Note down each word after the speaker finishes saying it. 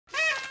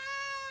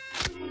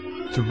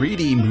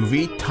3D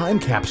movie time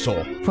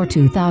capsule for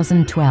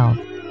 2012.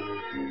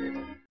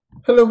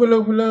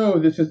 Hello.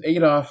 This is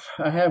Adolf.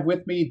 I have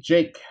with me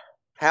Jake.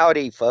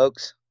 Howdy,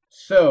 folks.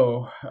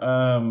 So,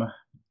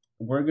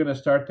 we're going to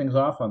start things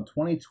off on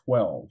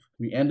 2012.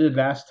 We ended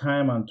last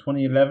time on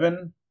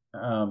 2011,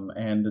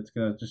 and it's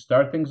going to just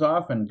start things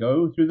off and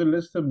go through the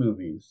list of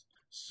movies.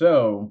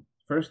 So,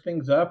 first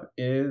things up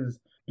is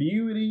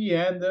Beauty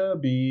and the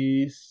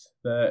Beast.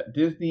 The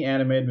Disney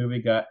animated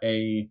movie got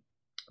a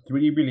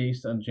 3D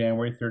release on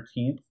January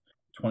 13th,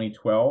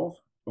 2012.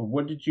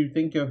 What did you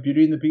think of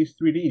Beauty and the Beast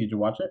 3D? Did you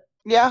watch it?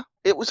 Yeah,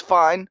 it was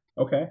fine.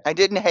 Okay. I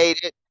didn't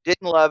hate it,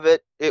 didn't love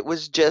it. It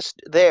was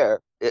just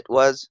there. It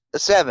was a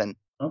 7.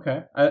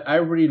 Okay. I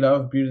really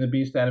love Beauty and the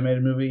Beast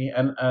animated movie,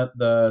 and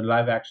the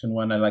live action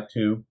one I like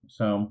too.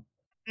 So.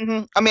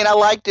 I mean, I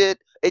liked it.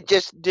 It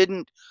just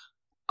didn't.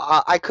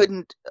 I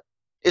couldn't.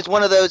 It's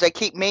one of those I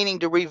keep meaning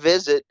to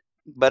revisit,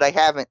 but I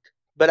haven't.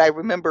 But I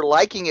remember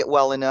liking it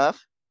well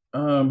enough.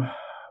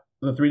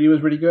 The 3D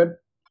was really good.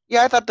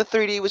 Yeah, I thought the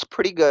 3D was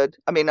pretty good.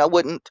 I mean, I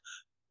wouldn't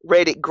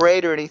rate it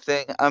great or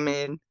anything. I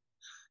mean,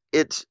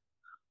 it's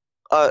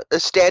a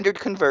standard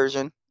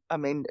conversion. I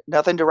mean,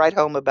 nothing to write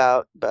home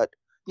about, but,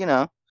 you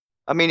know.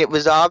 I mean, it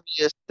was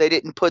obvious they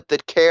didn't put the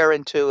care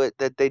into it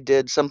that they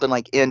did something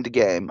like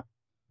Endgame.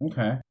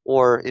 Okay.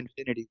 Or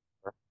Infinity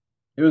War.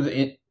 It was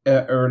an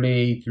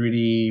early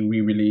 3D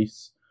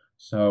re-release,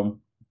 so.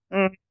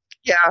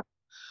 Yeah.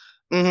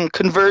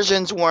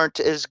 Conversions weren't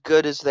as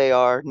good as they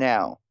are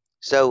now.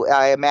 So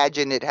I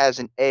imagine it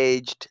hasn't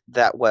aged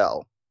that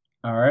well.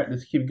 All right,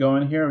 let's keep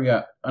going here. We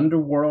got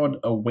Underworld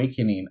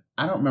Awakening.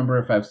 I don't remember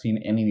if I've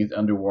seen any of these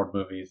Underworld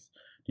movies.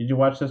 Did you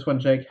watch this one,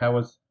 Jake? How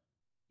was...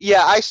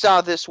 Yeah, I saw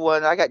this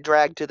one. I got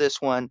dragged to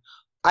this one.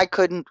 I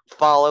couldn't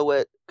follow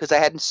it because I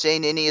hadn't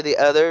seen any of the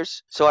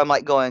others. So I'm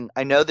like going,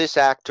 I know this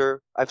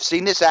actor. I've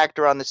seen this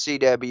actor on the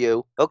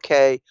CW.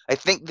 Okay, I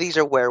think these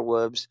are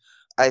werewolves.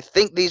 I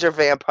think these are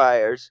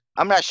vampires.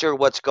 I'm not sure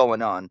what's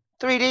going on.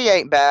 3D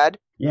ain't bad.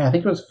 Yeah, I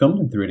think it was filmed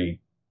in 3D.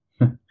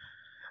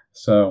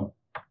 So...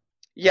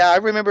 Yeah, I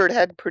remember it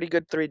had pretty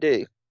good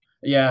 3D.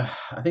 Yeah,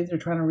 I think they're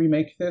trying to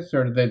remake this,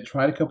 or they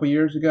tried a couple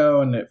years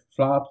ago and it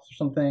flopped or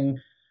something,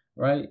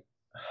 right?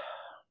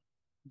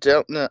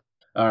 Don't know.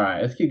 All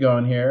right, let's keep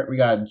going here. We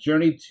got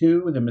Journey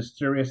to the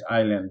Mysterious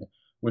Island,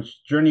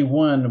 which Journey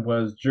 1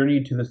 was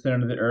Journey to the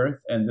Center of the Earth,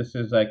 and this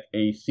is like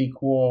a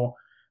sequel.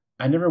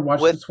 I never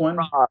watched this one.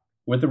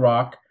 With The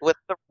Rock. With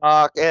The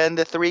Rock, and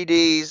the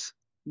 3D's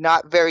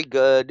not very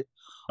good.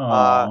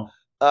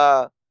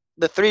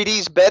 The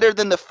 3D's better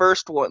than the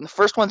first one. The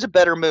first one's a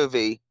better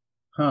movie.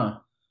 Huh.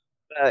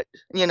 But,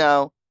 you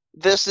know,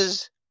 this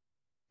is...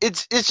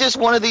 It's just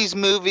one of these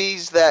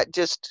movies that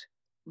just...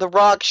 The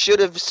Rock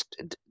should have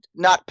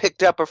not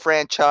picked up a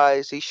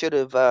franchise. He should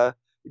have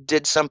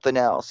did something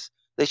else.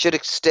 They should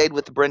have stayed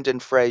with Brendan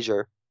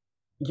Fraser.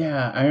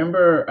 Yeah, I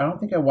remember... I don't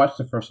think I watched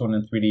the first one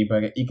in 3D,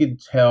 but you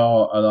could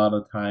tell a lot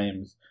of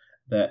times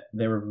that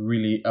they were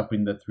really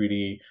upping the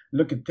 3D.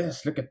 Look at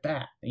this, look at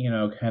that, you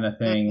know, kind of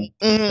thing.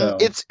 So.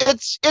 It's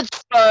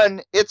fun.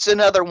 It's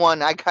another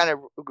one. I kind of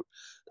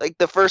like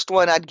the first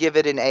one. I'd give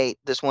it an 8.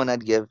 This one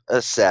I'd give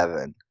a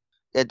 7.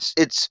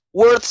 It's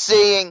worth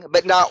seeing,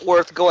 but not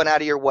worth going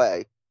out of your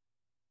way.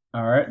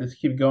 All right, let's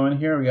keep going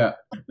here. We got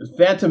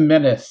Phantom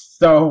Menace,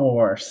 Star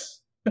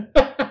Wars.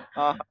 I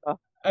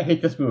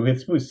hate this movie.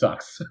 This movie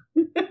sucks.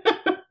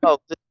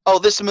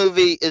 This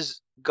movie is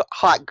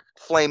hot,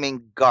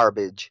 flaming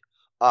garbage.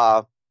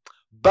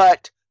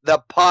 But the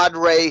pod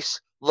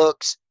race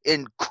looks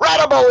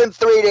incredible in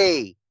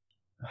 3D.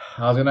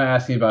 I was gonna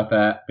ask you about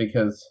that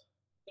because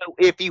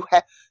if you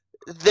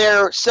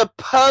they're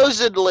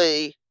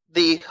supposedly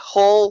the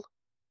whole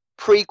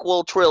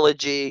prequel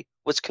trilogy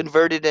was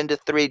converted into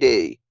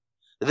 3D.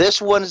 This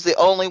one's the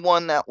only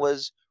one that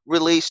was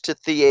released to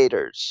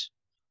theaters.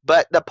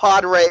 But the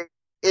pod race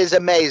is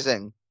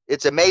amazing.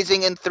 It's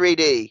amazing in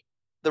 3D.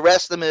 The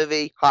rest of the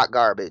movie, hot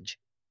garbage.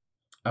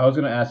 I was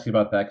going to ask you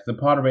about that because the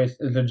pod race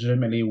is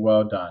legitimately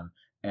well done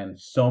and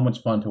so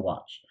much fun to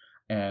watch.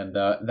 And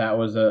that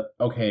was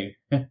okay.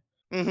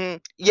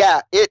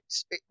 Yeah, it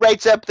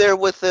rates up there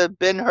with the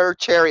Ben-Hur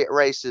chariot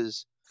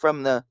races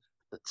from the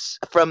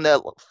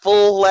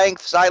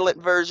full-length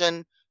silent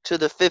version to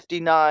the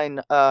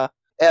 59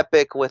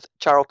 epic with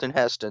Charlton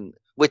Heston,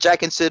 which I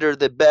consider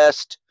the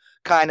best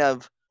kind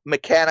of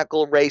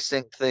mechanical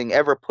racing thing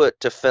ever put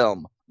to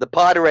film. The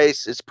pod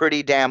race is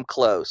pretty damn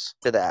close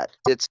to that.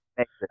 It's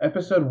amazing.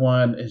 Episode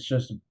 1 is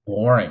just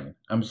boring.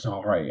 I'm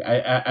sorry.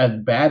 I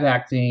bad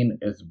acting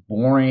is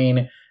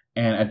boring,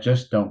 and I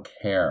just don't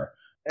care.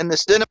 And the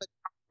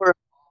cinematography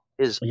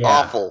is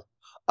awful.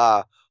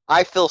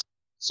 I feel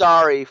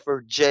sorry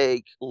for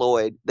Jake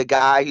Lloyd, the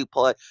guy who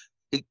played.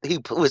 He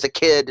was a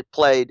kid,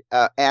 played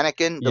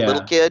Anakin, the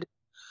little kid.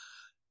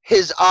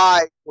 His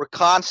eyes were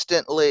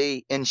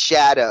constantly in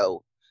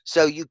shadow,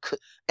 so you could,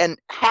 and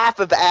half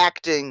of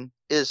acting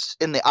is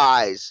in the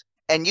eyes,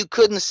 and you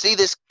couldn't see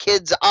this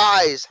kid's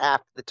eyes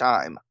half the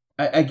time.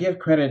 I give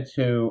credit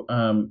to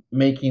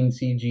making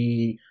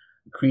CG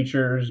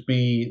creatures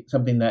be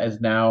something that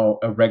is now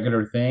a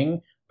regular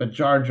thing, but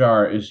Jar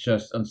Jar is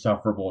just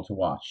insufferable to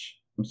watch.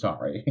 I'm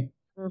sorry.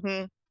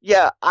 Mm-hmm.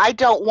 Yeah, I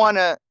don't want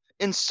to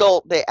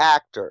insult the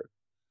actor.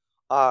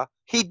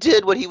 He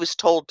did what he was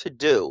told to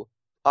do.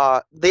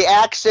 The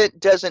accent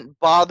doesn't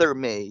bother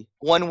me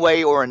one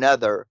way or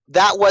another.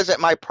 That wasn't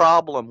my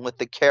problem with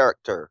the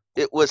character.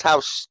 It was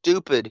how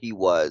stupid he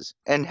was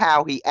and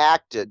how he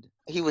acted.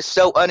 He was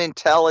so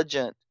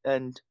unintelligent,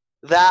 and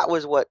that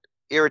was what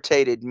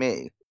irritated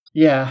me.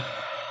 Yeah.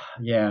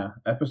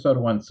 Episode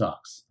 1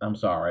 sucks. I'm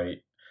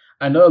sorry.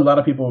 I know a lot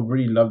of people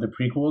really love the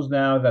prequels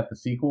now that the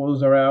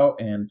sequels are out,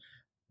 and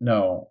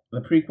no,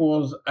 the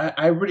prequels,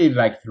 I really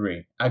like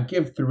 3. I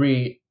give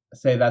 3,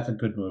 say that's a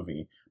good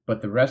movie,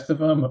 but the rest of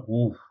them,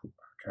 ooh,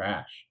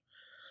 trash.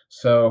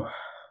 So.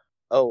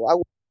 Oh, I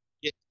wouldn't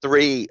get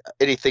 3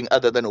 anything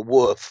other than a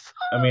woof.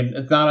 I mean,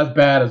 it's not as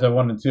bad as I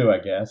wanted to, I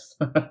guess.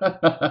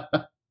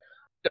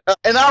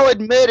 And I'll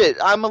admit it,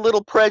 I'm a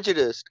little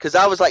prejudiced because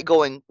I was like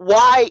going,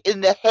 why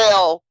in the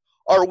hell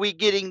are we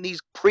getting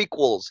these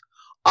prequels?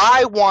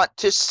 I want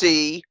to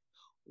see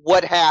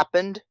what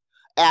happened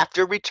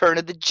after Return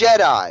of the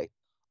Jedi.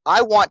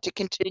 I want to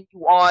continue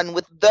on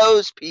with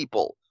those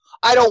people.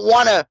 I don't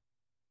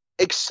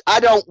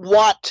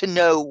want to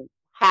know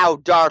how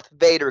Darth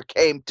Vader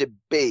came to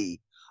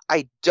be.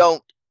 I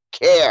don't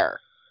care.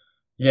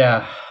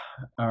 Yeah.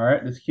 All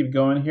right, let's keep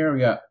going here.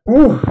 We got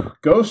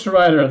Ghost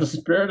Rider, The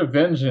Spirit of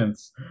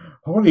Vengeance.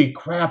 Holy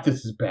crap,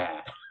 this is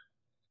bad.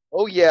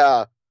 Oh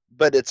yeah,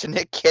 but it's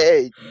Nick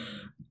Cage.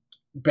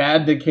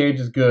 Bad Nick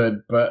Cage is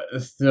good, but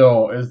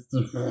still, it's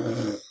This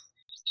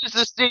is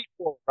a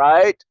sequel,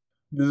 right?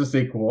 This is a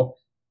sequel.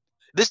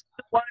 This is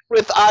the one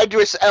with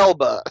Idris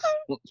Elba.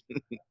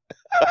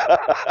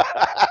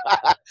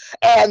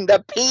 And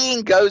the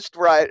peeing Ghost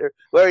Rider,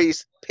 where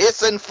he's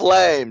pissing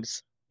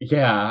flames.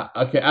 Yeah,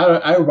 okay.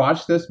 I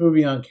watched this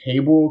movie on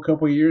cable a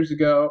couple years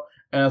ago,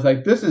 and I was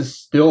like, this is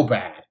still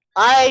bad.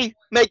 I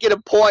make it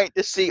a point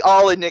to see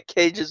all of Nick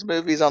Cage's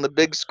movies on the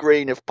big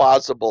screen if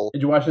possible.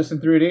 Did you watch this in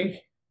 3D?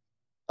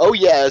 Oh,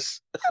 yes.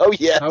 Oh,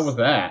 yes. How was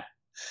that?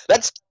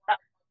 That's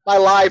my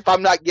life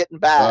I'm not getting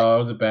back.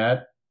 Oh, was it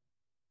bad?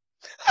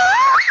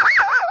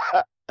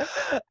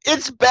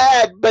 It's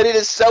bad, but it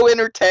is so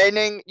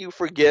entertaining, you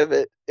forgive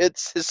it.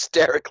 It's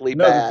hysterically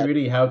bad. No, the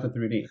 3D. How's the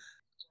 3D?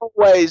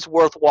 Always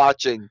worth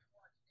watching.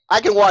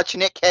 I can watch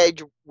Nick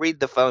Cage read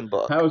the phone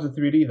book. How was the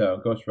 3D,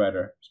 though, Ghost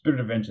Rider? Spirit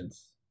of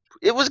Vengeance.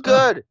 It was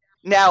good.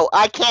 Now,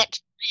 I can't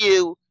tell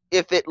you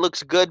if it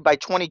looks good by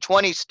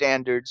 2020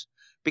 standards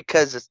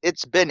because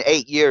it's been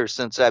 8 years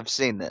since I've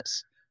seen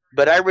this.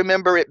 But I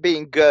remember it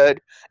being good,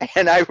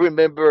 and I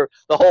remember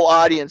the whole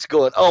audience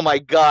going, oh my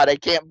God, I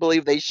can't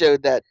believe they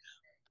showed that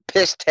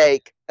piss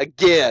take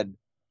again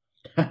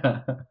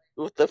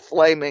with the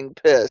flaming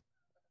piss.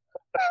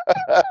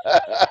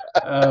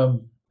 All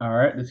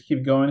right, let's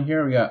keep going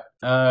here. We got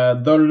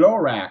The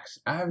Lorax.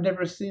 I've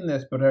never seen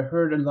this, but I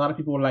heard a lot of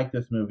people like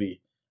this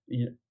movie.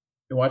 You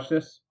watch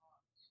this?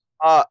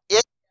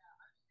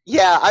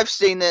 Yeah, I've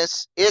seen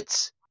this.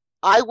 It's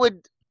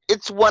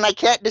one I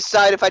can't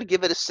decide if I'd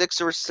give it a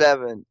 6 or a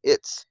 7.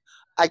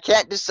 I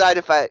can't decide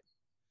if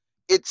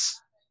it's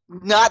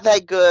not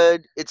that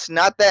good. It's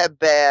not that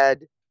bad.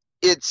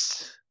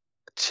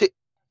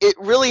 It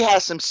really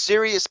has some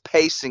serious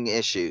pacing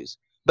issues,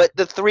 but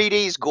the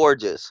 3D is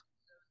gorgeous,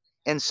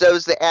 and so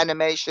is the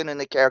animation and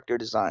the character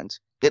designs.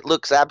 It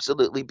looks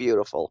absolutely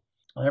beautiful.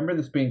 I remember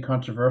this being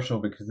controversial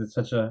because it's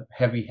such a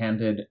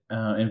heavy-handed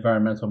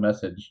environmental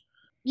message.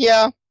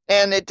 Yeah,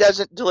 and it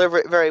doesn't deliver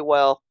it very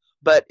well,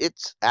 but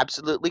it's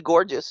absolutely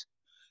gorgeous.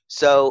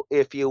 So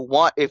if you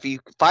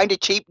find a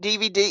cheap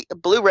DVD,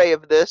 Blu-ray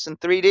of this in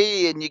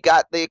 3D, and you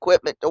got the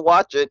equipment to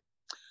watch it,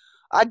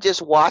 I'd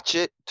just watch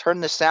it,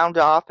 turn the sound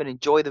off, and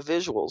enjoy the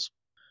visuals.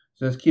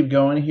 So let's keep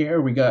going here.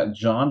 We got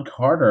John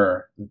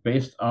Carter,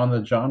 based on the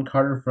John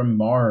Carter from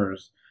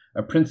Mars,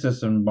 A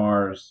Princess of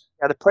Mars.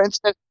 Yeah, the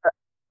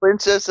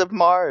Princess of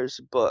Mars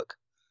book.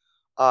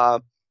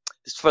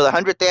 It's for the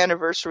 100th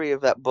anniversary of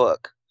that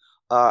book.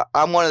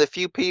 I'm one of the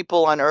few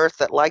people on Earth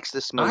that likes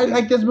this movie. I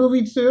like this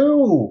movie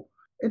too.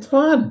 It's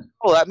fun.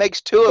 Oh, that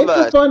makes two of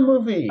us. It's a fun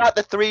movie. I thought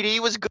the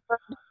 3D was good.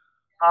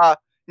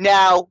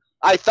 Now,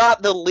 I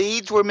thought the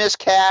leads were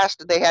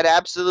miscast. They had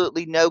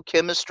absolutely no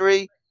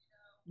chemistry.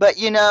 But,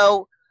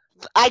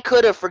 I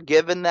could have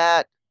forgiven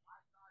that.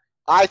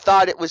 I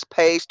thought it was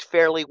paced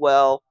fairly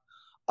well.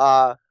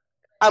 I'm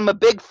a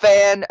big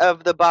fan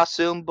of the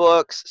Bassoon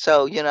books,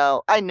 so,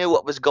 I knew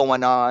what was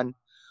going on.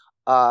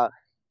 I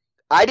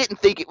didn't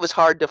think it was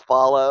hard to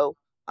follow.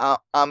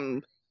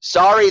 I'm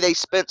sorry they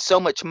spent so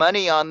much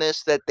money on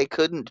this that they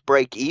couldn't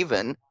break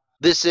even.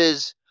 This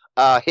is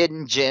a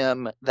hidden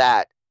gem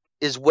that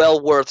is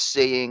well worth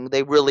seeing.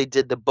 They really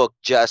did the book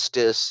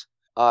justice.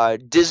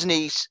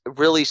 Disney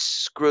really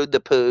screwed the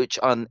pooch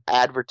on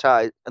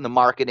the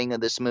marketing of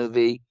this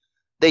movie.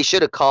 They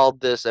should have called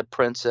this A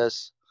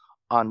Princess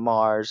on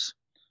Mars.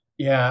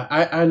 Yeah,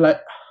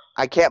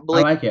 I can't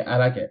believe I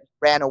like it.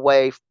 Ran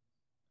away from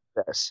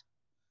this,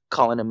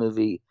 calling a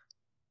movie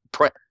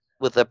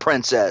with a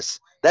princess.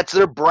 That's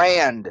their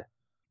brand.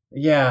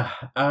 Yeah,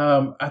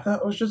 I thought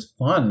it was just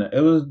fun.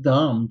 It was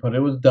dumb, but it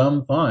was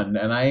dumb fun,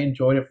 and I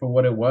enjoyed it for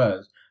what it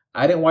was.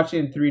 I didn't watch it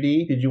in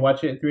 3D. Did you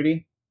watch it in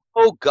 3D?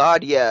 Oh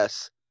God,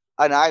 yes.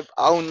 And I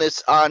own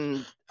this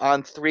on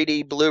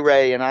 3D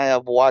Blu-ray, and I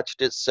have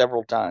watched it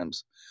several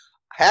times.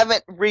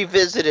 Haven't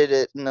revisited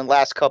it in the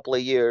last couple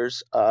of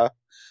years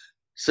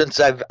since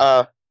I've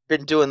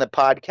been doing the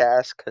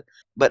podcast,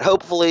 but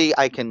hopefully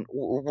I can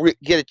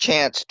get a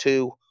chance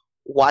to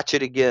watch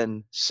it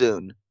again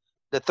soon.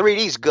 The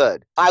 3D's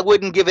good. I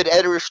wouldn't give it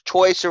editor's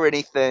choice or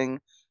anything,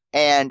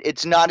 and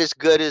it's not as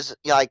good as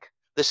like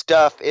the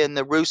stuff in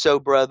the Russo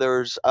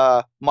brothers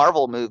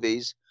Marvel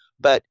movies,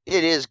 but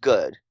it is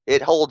good.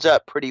 It holds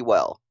up pretty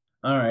well.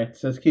 All right,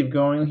 so let's keep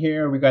going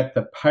here. We got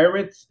The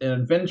Pirates: An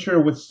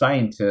Adventure with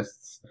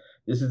Scientists.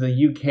 This is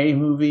a UK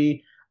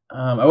movie.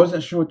 I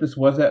wasn't sure what this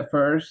was at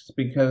first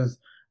because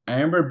I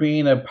remember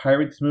being a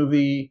Pirates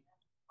movie.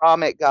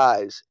 Comic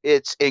guys,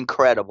 it's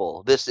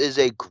incredible. This is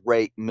a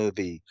great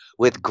movie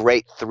with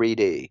great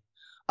 3D.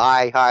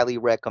 I highly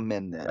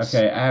recommend this.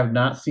 Okay, I have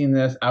not seen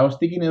this. I was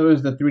thinking it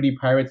was the 3D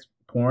Pirates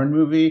porn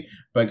movie,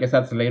 but I guess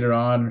that's later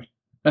on.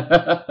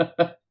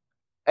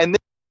 And this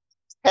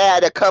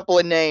had a couple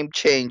of name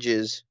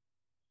changes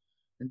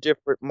in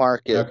different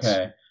markets.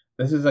 Okay.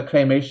 This is a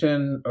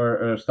claymation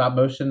or stop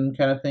motion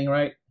kind of thing,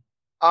 right?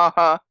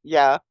 Uh-huh,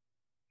 yeah.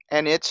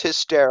 And it's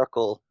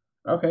hysterical.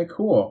 Okay,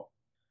 cool.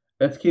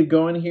 Let's keep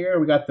going here.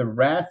 We got The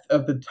Wrath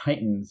of the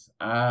Titans.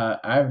 I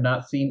have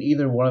not seen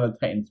either one of the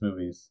Titans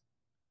movies.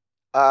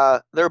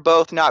 They're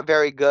both not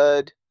very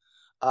good.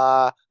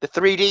 The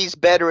 3D's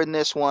better in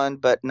this one,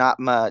 but not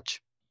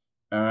much.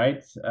 All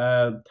right.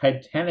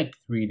 Titanic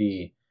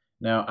 3D.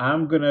 Now,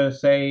 I'm going to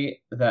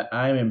say that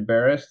I'm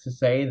embarrassed to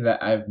say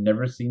that I've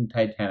never seen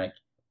Titanic,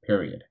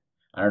 period.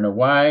 I don't know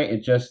why.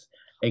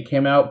 It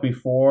came out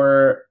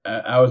before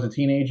I was a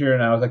teenager,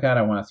 and I was like, I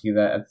don't want to see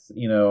that. It's,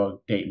 a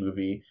date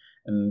movie.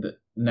 And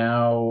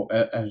now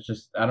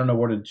I don't know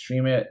where to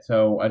stream it,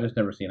 so I just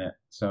never seen it.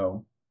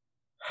 So,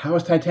 how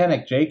was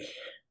Titanic, Jake?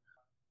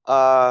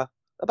 About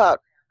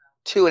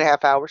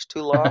 2.5 hours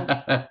too long.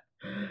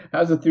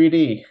 How's the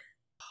 3D?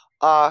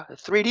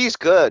 3D's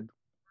good.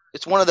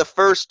 It's one of the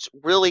first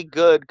really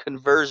good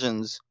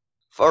conversions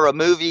for a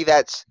movie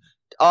that's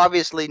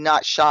obviously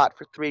not shot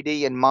for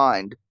 3D in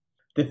mind.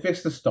 They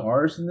fixed the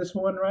stars in this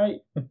one, right?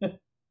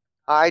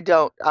 I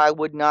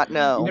would not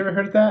know. You never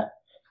heard that?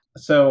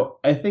 So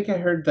I think I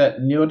heard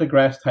that Neil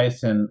deGrasse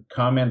Tyson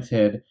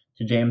commented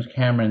to James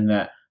Cameron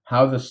that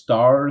how the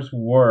stars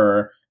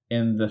were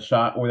in the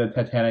shot where the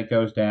Titanic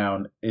goes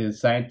down is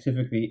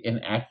scientifically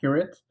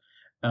inaccurate.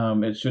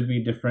 It should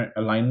be different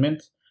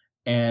alignment.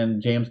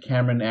 And James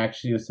Cameron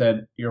actually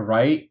said, "You're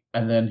right,"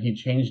 and then he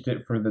changed it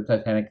for the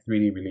Titanic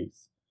 3D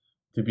release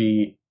to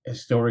be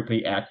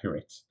historically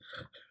accurate.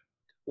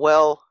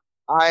 Well,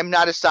 I'm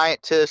not a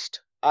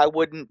scientist. I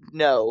wouldn't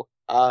know.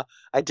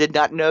 I did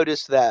not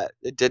notice that.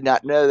 I did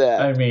not know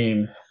that. I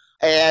mean,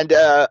 and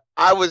at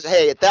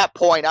that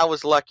point, I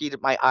was lucky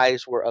that my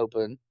eyes were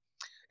open.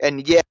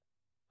 And yeah,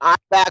 I've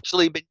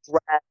actually been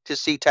dragged to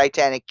see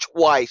Titanic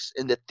twice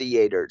in the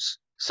theaters.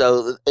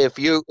 So if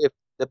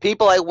the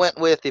people I went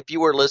with, if you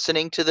were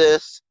listening to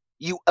this,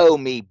 you owe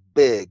me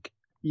big.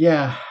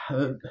 Yeah.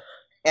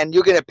 And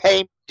you're gonna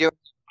pay me during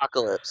the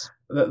apocalypse.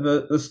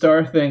 The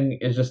star thing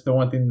is just the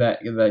one thing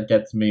that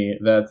gets me.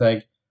 That's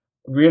like,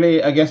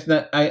 really, I guess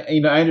that I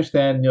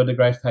understand Neil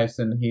deGrasse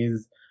Tyson.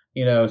 He's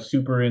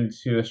super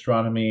into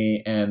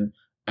astronomy and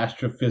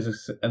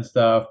astrophysics and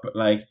stuff, but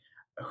like,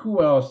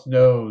 who else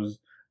knows?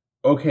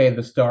 Okay,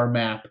 the star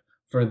map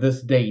for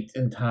this date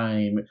and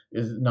time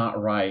is not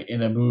right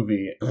in a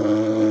movie.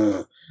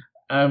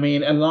 I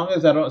mean, as long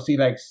as I don't see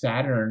like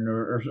Saturn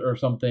or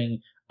something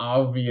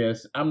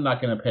obvious, I'm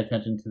not going to pay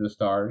attention to the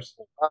stars.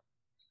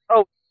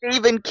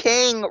 Stephen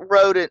King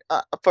wrote it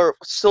for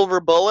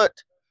Silver Bullet.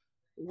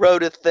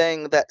 Wrote a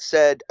thing that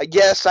said,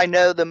 "Yes, I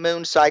know the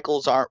moon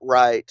cycles aren't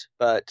right,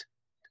 but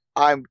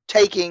I'm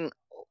taking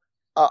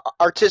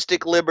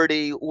artistic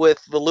liberty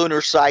with the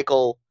lunar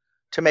cycle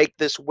to make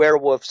this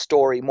werewolf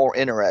story more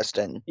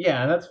interesting."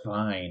 Yeah, that's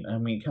fine. I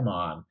mean, come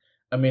on.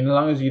 I mean, as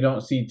long as you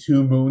don't see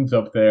two moons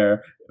up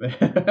there.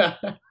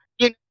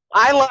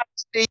 I like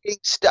seeing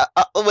stuff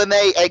when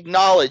they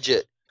acknowledge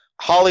it.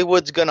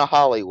 Hollywood's gonna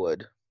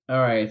Hollywood. All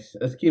right,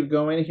 let's keep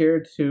going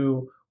here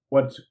to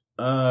what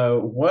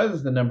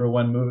was the number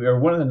one movie, or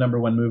one of the number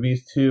one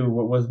movies, to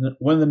what was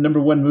one of the number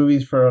one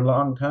movies for a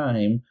long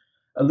time.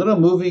 A little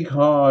movie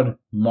called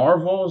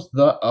Marvel's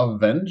The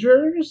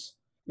Avengers.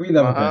 We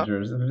love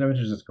Avengers. The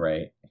Avengers is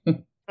great.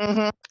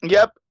 Mm-hmm.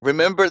 Yep.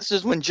 Remember, this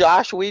is when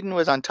Joss Whedon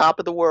was on top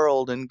of the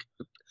world, and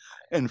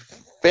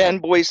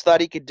fanboys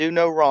thought he could do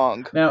no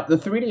wrong. Now, the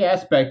 3D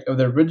aspect of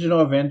the original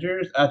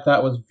Avengers, I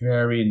thought was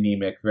very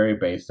anemic, very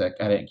basic.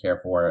 I didn't care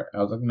for it. I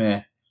was like,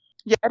 meh.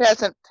 Yeah, it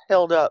hasn't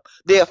held up.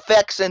 The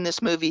effects in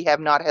this movie have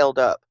not held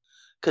up.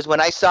 Because when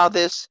I saw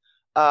this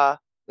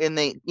in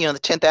the the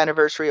 10th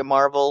anniversary of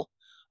Marvel,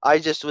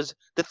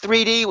 the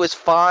 3D was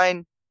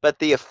fine, but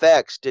the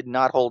effects did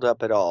not hold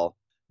up at all.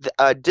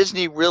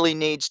 Disney really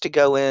needs to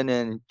go in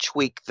and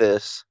tweak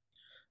this.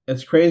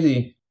 It's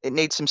crazy. It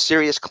needs some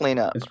serious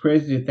cleanup. It's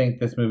crazy to think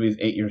this movie is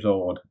 8 years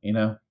old, you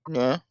know?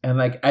 Yeah. And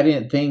like, I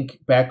didn't think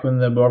back when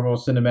the Marvel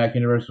Cinematic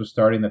Universe was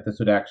starting that this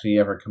would actually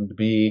ever come to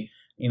be.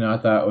 You know, I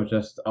thought it was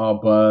just all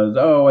buzz.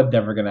 Oh, it's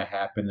never gonna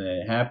happen, and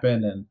it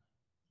happened. And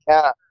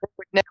yeah,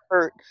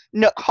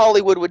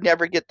 Hollywood would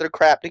never get their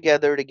crap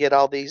together to get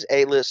all these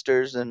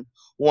A-listers in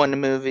one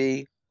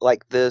movie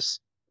like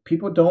this.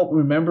 People don't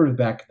remember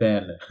back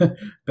then.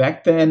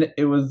 Back then,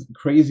 it was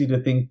crazy to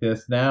think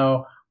this.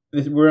 Now,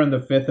 we're in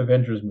the fifth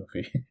Avengers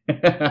movie.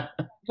 Yeah,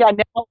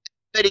 now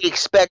everybody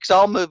expects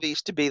all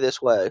movies to be this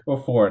way.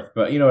 Well, fourth,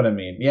 but you know what I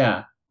mean.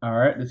 Yeah. All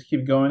right, let's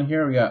keep going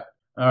here.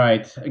 All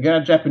right, I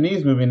got a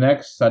Japanese movie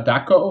next,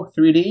 Sadako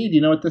 3D. Do you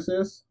know what this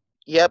is?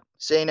 Yep,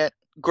 seen it.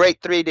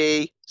 Great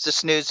 3D. It's a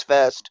snooze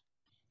fest.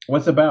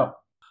 What's it about?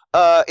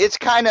 It's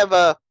kind of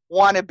a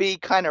wannabe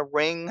kind of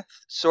Ring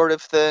sort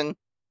of thing.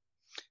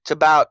 It's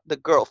about the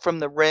girl from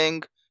the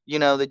Ring, you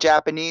know, the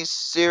Japanese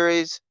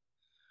series.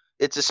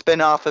 It's a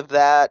spin-off of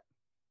that.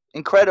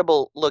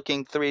 Incredible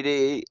looking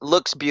 3D.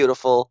 Looks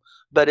beautiful,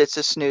 but it's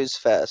a snooze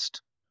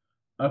fest.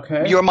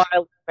 Okay. Your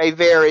mileage may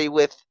vary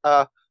with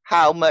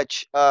how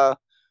much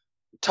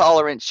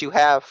tolerance you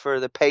have for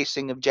the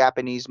pacing of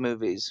Japanese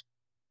movies.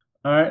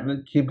 All right,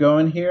 let's keep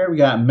going here. We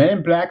got Men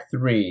in Black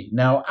 3.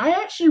 Now, I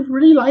actually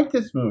really like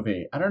this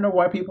movie. I don't know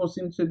why people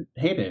seem to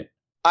hate it.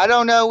 I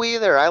don't know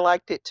either. I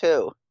liked it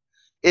too.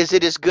 Is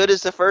it as good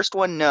as the first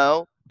one?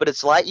 No, but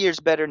it's light years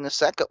better than the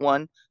second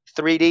one.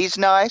 3D's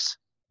nice.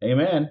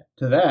 Amen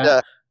to that.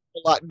 A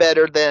lot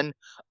better than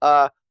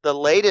the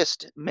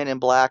latest Men in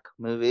Black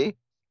movie.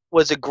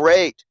 Was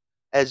great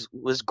as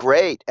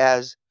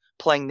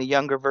playing the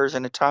younger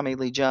version of Tommy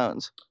Lee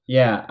Jones.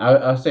 Yeah,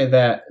 I'll say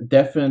that.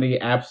 Definitely,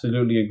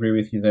 absolutely agree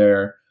with you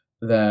there.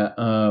 That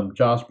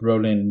Josh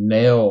Brolin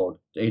nailed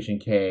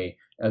Agent K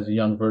as a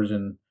young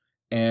version,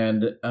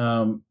 and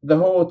the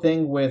whole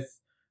thing with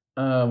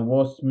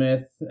Will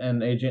Smith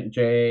and Agent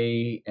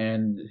J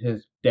and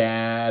his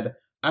dad.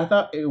 I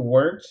thought it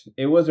worked.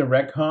 It was a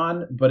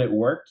retcon, but it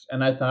worked,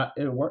 and I thought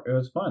it worked. It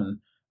was fun.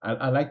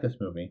 I like this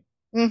movie.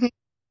 Mm-hmm.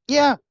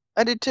 Yeah,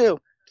 I did too.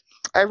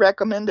 I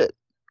recommend it.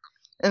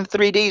 And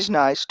 3D's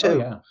nice too. Oh,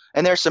 yeah.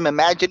 And there's some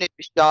imaginative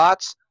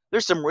shots.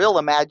 There's some real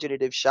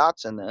imaginative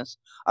shots in this.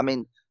 I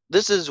mean,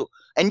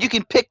 and you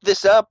can pick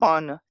this up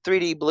on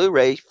 3D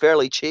Blu-ray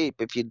fairly cheap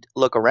if you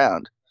look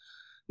around.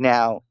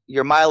 Now,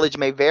 your mileage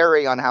may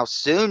vary on how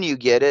soon you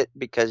get it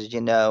because,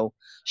 you know,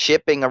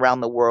 shipping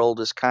around the world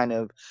is kind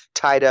of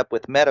tied up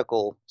with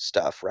medical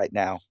stuff right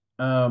now.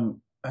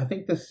 I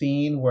think the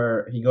scene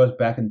where he goes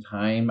back in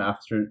time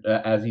after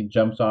as he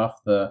jumps off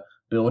the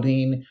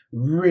building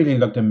really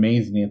looked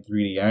amazing in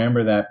 3D. I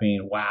remember that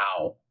being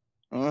wow.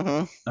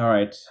 Mm-hmm. All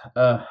right.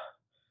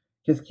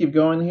 Just keep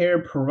going here.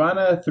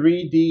 Piranha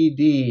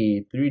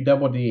 3DD,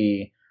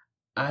 3DD.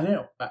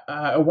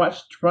 I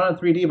watched Piranha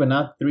 3D, but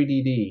not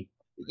 3DD.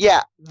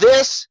 Yeah,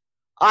 this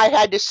I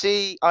had to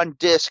see on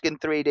disc in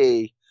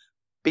 3D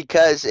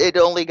because it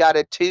only got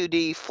a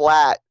 2D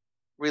flat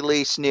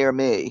release near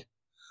me.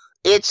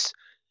 It's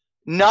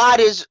not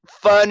as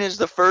fun as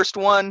the first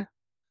one.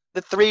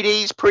 The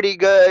 3D's pretty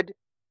good.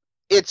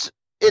 It's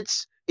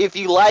if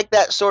you like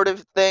that sort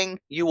of thing,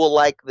 you will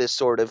like this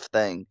sort of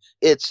thing.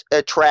 It's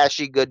a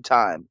trashy good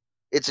time.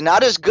 It's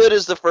not as good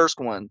as the first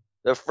one.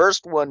 The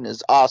first one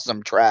is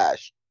awesome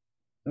trash.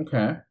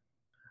 Okay.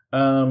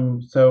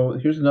 So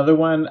here's another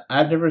one.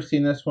 I've never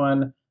seen this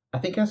one. I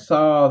think I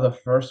saw the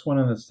first one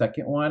and the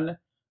second one.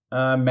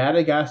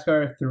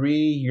 Madagascar 3,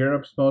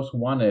 Europe's Most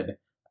Wanted.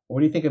 What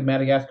do you think of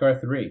Madagascar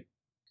 3?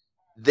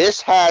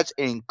 This has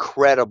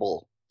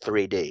incredible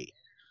 3D.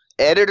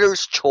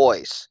 Editor's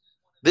choice.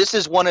 This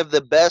is one of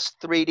the best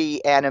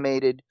 3D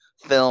animated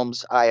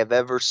films I have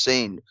ever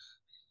seen.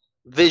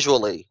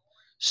 Visually.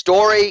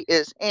 Story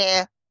is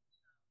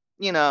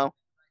you know,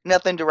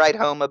 nothing to write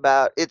home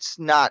about. It's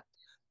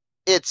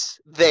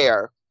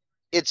there.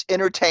 It's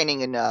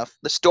entertaining enough.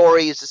 The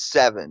story is a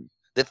 7.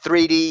 The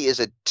 3D is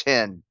a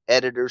 10.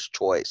 Editor's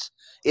choice.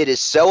 It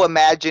is so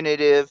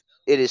imaginative.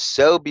 It is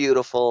so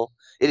beautiful.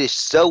 It is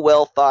so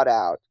well thought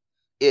out.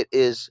 It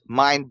is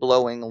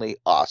mind-blowingly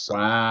awesome.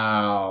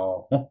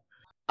 Wow.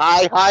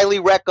 I highly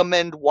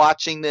recommend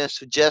watching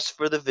this just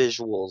for the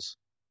visuals.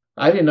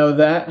 I didn't know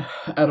that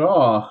at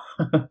all.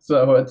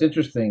 So it's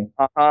interesting.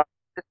 Uh-huh.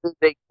 This is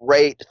a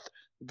great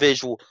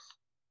visual.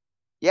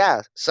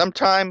 Yeah,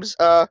 sometimes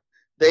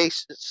they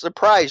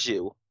surprise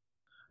you.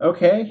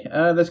 Okay,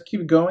 let's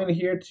keep going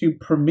here to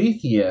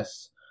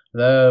Prometheus,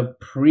 the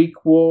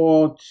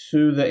prequel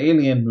to the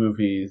Alien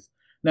movies.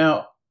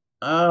 Now,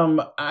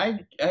 I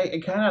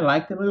kind of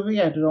like the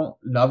movie. I don't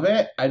love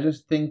it. I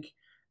just think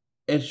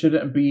it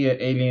shouldn't be an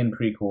Alien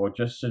prequel. It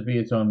just should be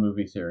its own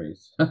movie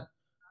series.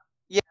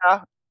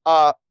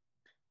 Yeah.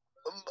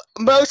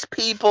 Most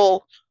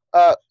people,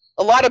 a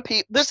lot of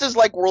people. This is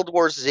like World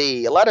War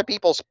Z. A lot of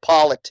people's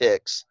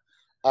politics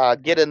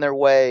get in their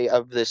way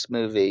of this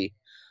movie,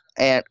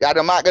 and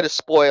I'm not going to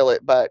spoil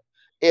it. But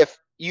if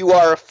you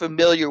are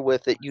familiar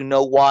with it, you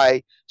know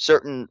why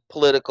certain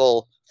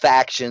political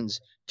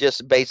factions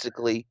just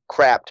basically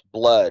crapped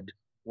blood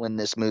when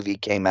this movie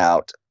came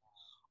out.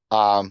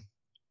 Some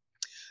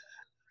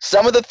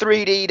of the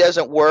 3D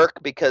doesn't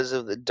work because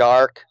of the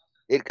dark.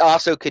 It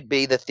also could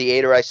be the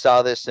theater I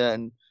saw this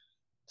in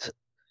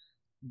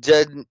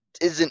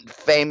isn't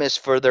famous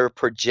for their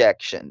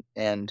projection.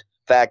 And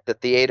in fact, the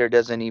theater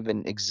doesn't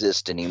even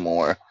exist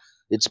anymore.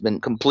 It's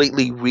been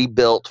completely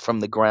rebuilt from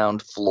the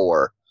ground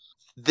floor.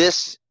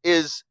 This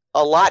is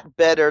a lot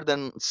better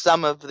than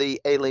some of the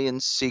Alien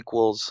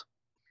sequels.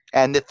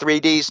 And the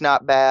 3D's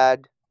not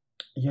bad.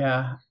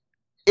 Yeah.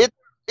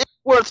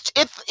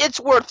 It's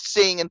worth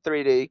seeing in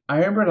 3D. I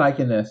remember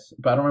liking this,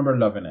 but I don't remember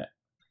loving it.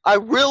 I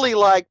really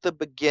like the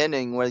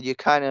beginning where you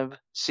kind of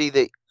see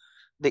the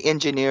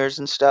engineers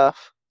and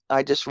stuff.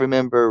 I just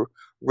remember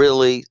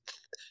really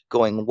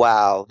going,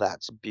 wow,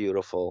 that's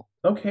beautiful.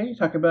 Okay,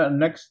 talk about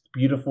next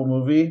beautiful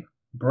movie,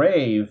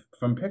 Brave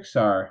from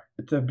Pixar.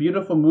 It's a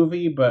beautiful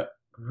movie, but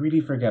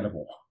really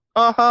forgettable.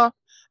 Uh-huh.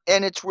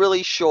 And it's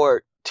really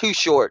short, too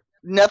short.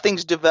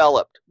 Nothing's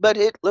developed, but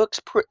it looks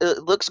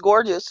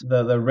gorgeous.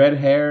 The red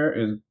hair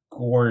is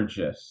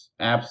gorgeous.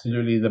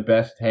 Absolutely the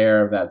best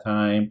hair of that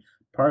time.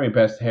 Probably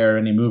best hair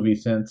in any movie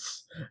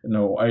since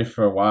Ice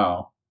for a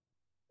while.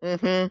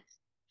 Mm-hmm.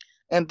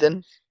 And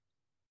then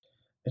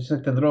it's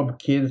like the little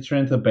kids turn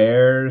into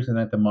bears, and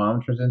like the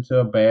mom turns into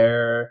a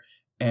bear,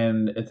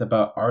 and it's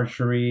about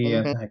archery. Mm-hmm.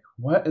 And it's like,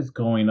 what is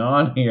going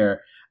on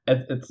here?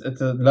 It's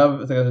a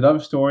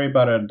love story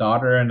about a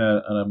daughter and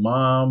a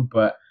mom,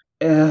 but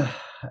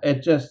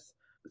it just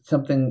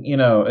something,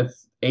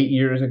 it's 8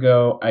 years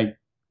ago. I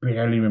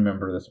barely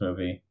remember this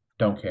movie.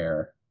 Don't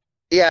care.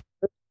 Yeah,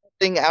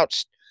 thing out.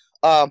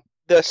 I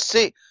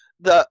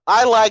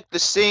like the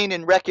scene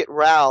in Wreck-It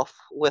Ralph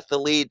with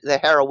the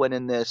heroine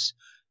in this.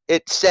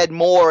 It said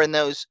more in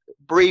those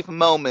brief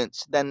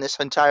moments than this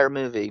entire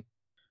movie.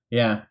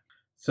 Yeah.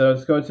 So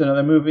let's go to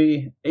another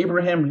movie,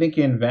 Abraham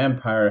Lincoln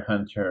Vampire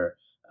Hunter.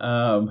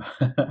 I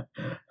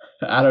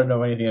don't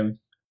know anything.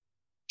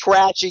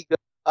 Trashy.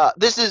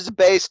 This is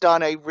based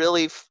on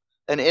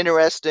an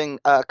interesting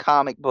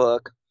comic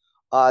book.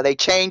 They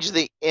changed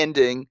the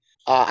ending.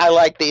 I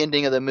like the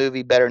ending of the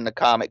movie better than the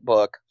comic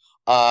book.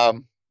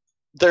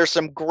 There's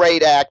some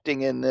great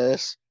acting in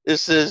this.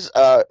 This is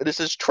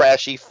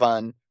trashy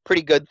fun.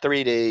 Pretty good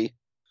 3D.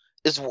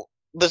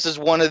 This is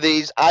one of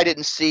these. I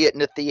didn't see it in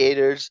the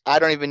theaters. I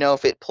don't even know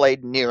if it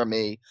played near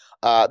me.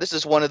 This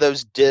is one of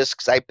those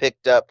discs I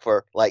picked up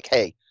for like,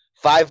 hey,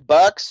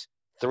 $5,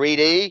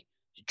 3D,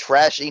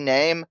 trashy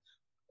name,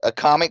 a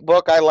comic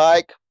book I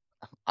like.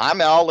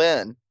 I'm all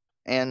in,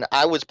 and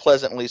I was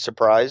pleasantly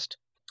surprised.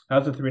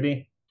 How's the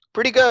 3D?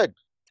 Pretty good.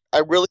 I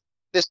really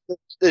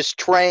this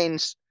train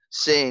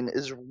scene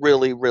is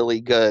really,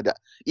 really good.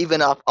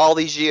 Even off all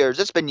these years,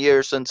 it's been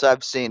years since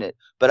I've seen it,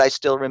 but I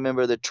still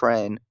remember the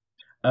train.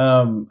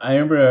 I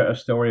remember a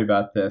story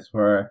about this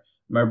where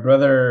my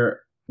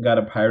brother got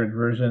a pirate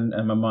version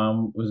and my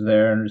mom was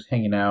there and just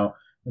hanging out.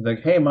 It's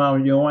like, hey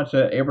mom, you want to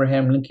watch an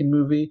Abraham Lincoln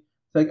movie?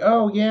 It's like,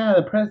 oh yeah,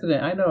 the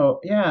president. I know.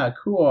 Yeah,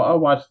 cool. I'll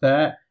watch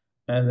that.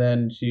 And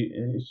then she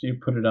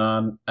put it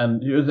on,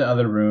 and it was in the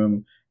other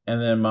room.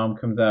 And then mom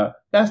comes out.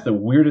 That's the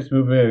weirdest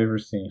movie I've ever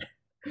seen.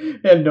 I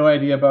had no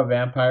idea about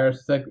vampires.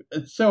 It's like,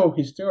 it's so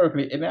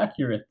historically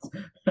inaccurate.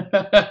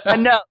 I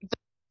know.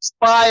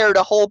 Inspired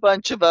a whole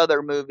bunch of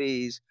other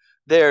movies.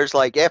 There's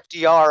like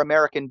FDR,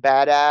 American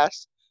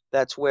Badass.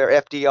 That's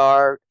where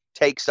FDR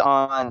takes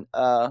on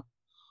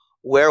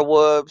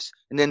werewolves.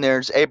 And then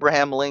there's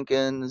Abraham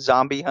Lincoln,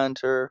 Zombie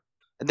Hunter.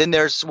 And then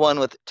there's one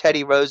with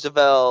Teddy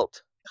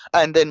Roosevelt.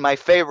 And then my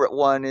favorite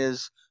one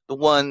is the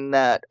one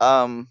that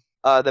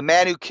The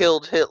Man Who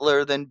Killed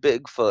Hitler, Then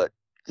Bigfoot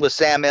with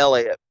Sam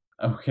Elliott.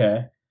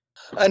 Okay.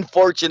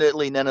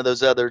 Unfortunately, none of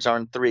those others are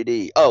in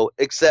 3D. Oh,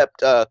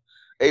 except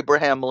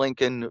Abraham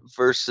Lincoln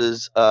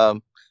versus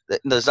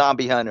the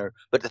Zombie Hunter.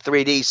 But the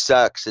 3D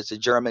sucks. It's a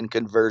German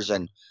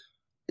conversion.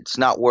 It's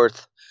not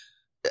worth.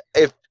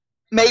 If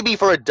maybe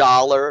for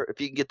 $1,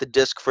 if you can get the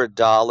disc for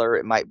 $1,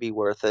 it might be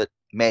worth it.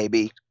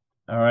 Maybe.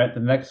 All right. The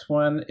next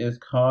one is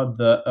called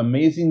The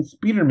Amazing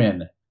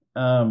Spider-Man.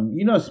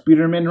 You know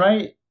Spider-Man,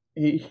 right?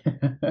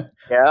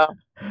 Yeah.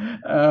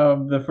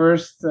 The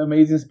first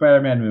Amazing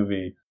Spider-Man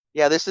movie.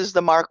 Yeah, this is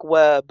the Mark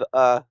Webb.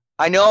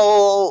 I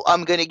know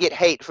I'm gonna get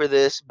hate for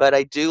this, but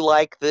I do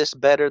like this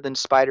better than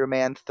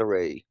Spider-Man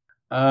 3.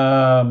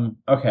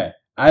 Okay.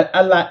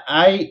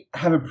 I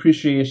have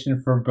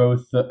appreciation for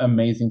both the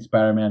Amazing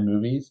Spider-Man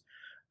movies.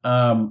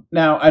 Now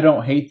I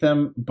don't hate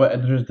them,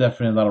 but there's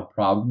definitely a lot of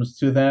problems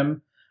to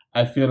them.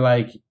 I feel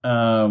like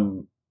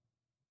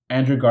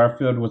Andrew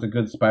Garfield was a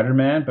good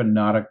Spider-Man, but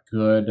not a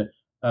good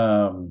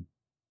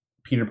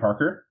Peter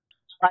Parker.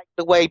 Like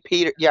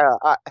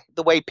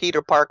the way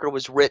Peter Parker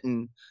was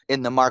written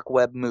in the Mark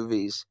Webb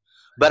movies,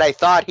 but I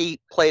thought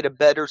he played a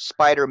better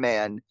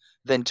Spider-Man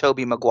than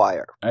Tobey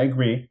Maguire. I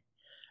agree.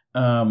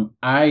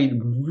 I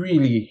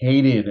really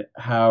hated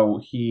how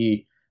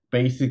he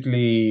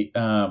basically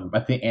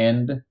at the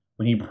end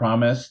when he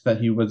promised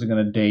that he wasn't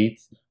going to date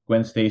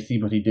Gwen Stacy,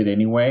 but he did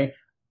anyway.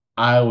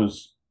 I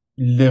was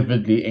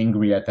lividly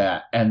angry at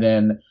that. And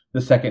then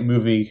the second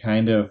movie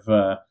kind of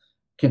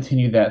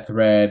continued that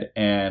thread,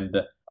 and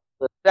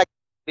The second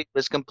movie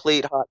was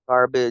complete hot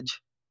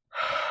garbage.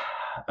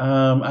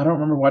 I don't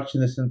remember watching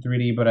this in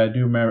 3D, but I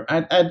do remember.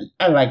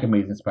 I like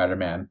Amazing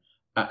Spider-Man.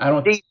 I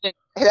don't. It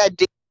had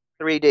decent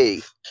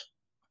 3D,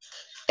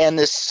 and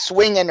the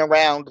swinging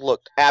around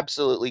looked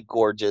absolutely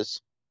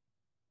gorgeous.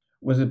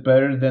 Was it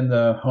better than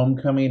the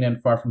Homecoming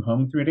and Far From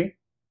Home 3D?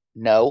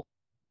 No.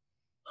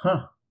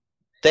 Huh.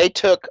 They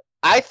took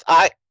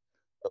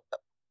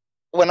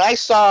when I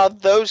saw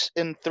those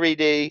in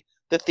 3D,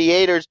 the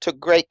theaters took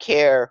great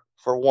care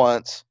for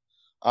once,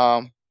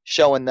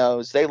 showing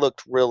those. They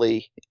looked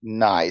really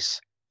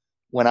nice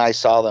when I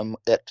saw them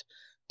at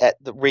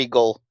the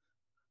Regal.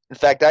 In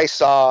fact, I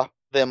saw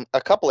them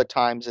a couple of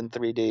times in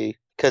 3D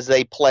because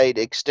they played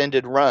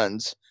extended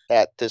runs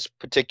at this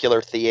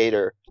particular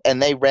theater,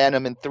 and they ran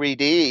them in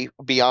 3D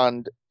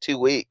beyond 2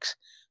 weeks.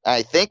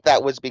 I think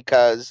that was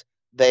because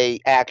they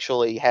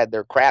actually had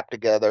their crap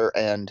together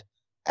and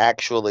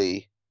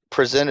actually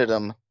presented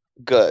them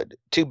good.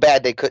 Too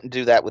bad they couldn't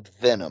do that with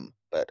Venom,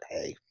 but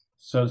hey.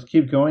 So let's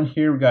keep going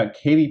here. We got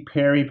Katy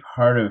Perry,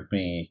 Part of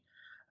Me.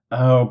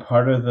 Oh,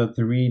 part of the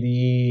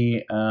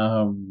 3D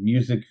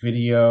music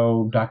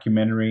video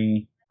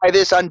documentary. Buy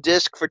this on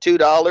disc for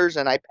 $2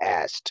 and I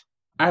passed.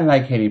 I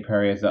like Katy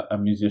Perry as a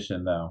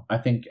musician, though. I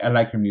think I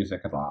like her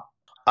music a lot.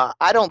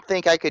 I don't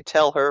think I could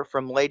tell her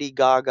from Lady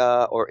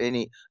Gaga or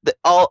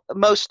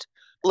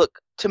look,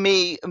 to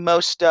me,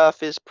 most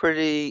stuff is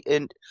pretty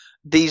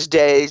these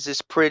days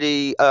is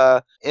pretty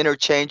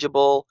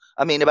interchangeable.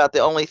 I mean, about the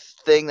only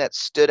thing that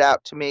stood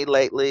out to me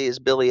lately is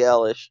Billie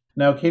Eilish.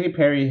 Now, Katy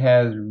Perry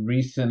has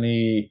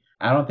recently,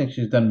 I don't think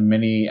she's done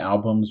many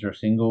albums or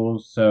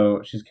singles,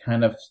 so she's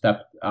kind of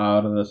stepped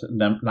out of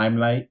the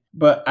limelight.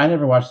 But I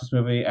never watched this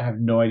movie. I have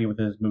no idea what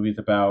this movie's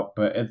about,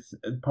 but it's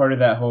part of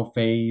that whole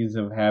phase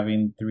of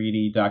having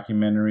 3D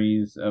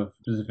documentaries of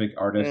specific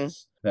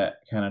artists that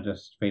kind of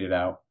just faded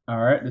out. All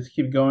right, let's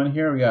keep going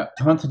here. We got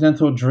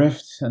Continental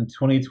Drift in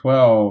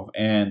 2012,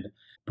 and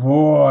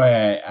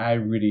boy, I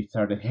really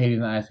started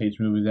hating the Ice Age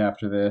movies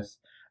after this.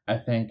 I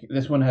think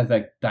this one has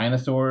like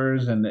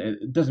dinosaurs, and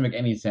it doesn't make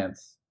any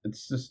sense.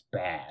 It's just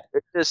bad.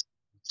 It's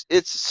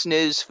a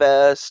snooze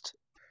fest.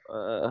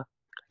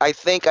 I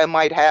think I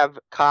might have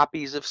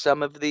copies of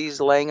some of these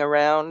laying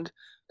around.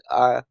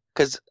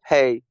 Because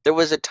hey, there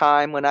was a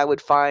time when I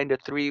would find a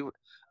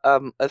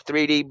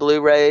 3D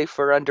Blu-ray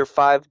for under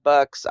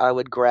 $5. I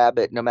would grab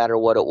it no matter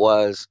what it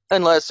was,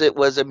 unless it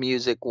was a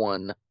music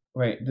one.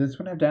 Wait, does this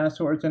one have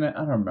dinosaurs in it? I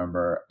don't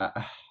remember.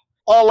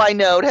 All I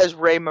know, it has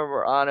Ray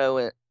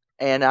Marano in it,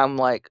 and I'm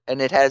like,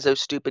 and it has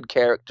those stupid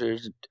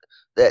characters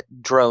that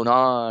drone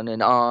on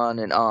and on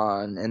and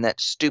on, and that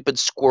stupid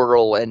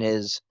squirrel and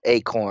his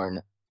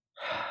acorn.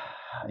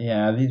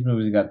 Yeah, these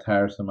movies got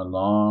tiresome a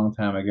long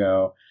time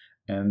ago,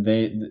 and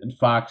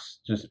Fox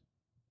just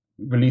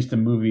released a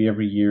movie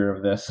every year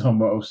of this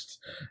almost.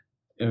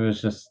 It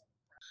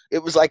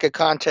was like a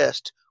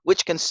contest.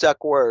 Which can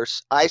suck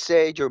worse, Ice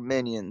Age or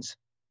Minions?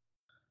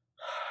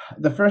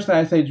 The first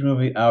Ice Age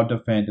movie I'll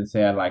defend and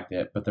say I liked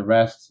it, but the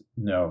rest,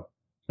 no.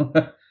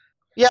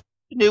 Yeah,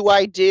 new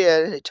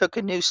idea. It took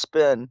a new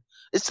spin.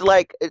 It's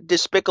like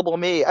Despicable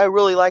Me. I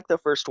really like the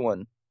first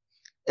one.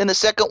 And the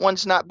second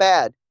one's not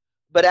bad.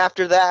 But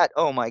after that,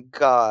 oh my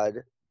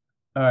god.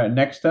 All right,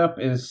 next up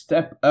is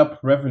Step Up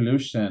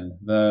Revolution,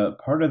 the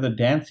part of the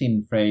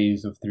dancing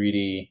phase of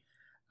 3D.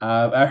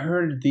 I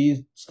heard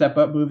these Step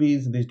Up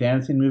movies, these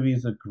dancing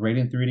movies look great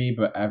in 3D,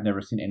 but I've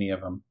never seen any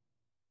of them.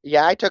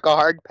 Yeah, I took a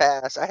hard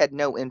pass. I had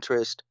no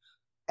interest.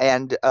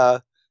 And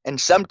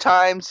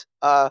sometimes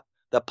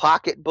the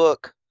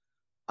pocketbook,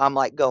 I'm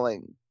like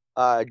going,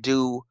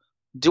 do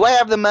I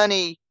have the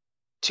money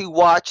to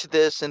watch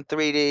this in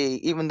 3D,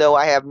 even though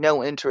I have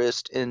no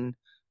interest in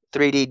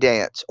 3D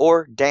dance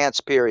or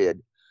dance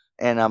period?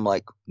 And I'm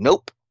like,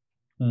 nope.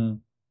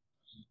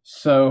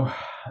 So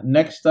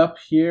next up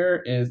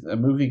here is a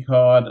movie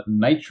called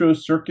Nitro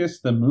Circus,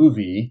 the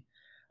movie.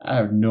 I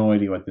have no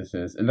idea what this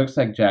is. It looks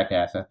like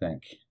Jackass, I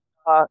think.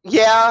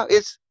 Yeah,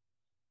 it's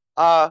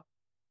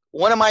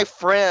one of my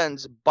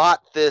friends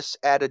bought this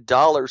at a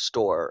dollar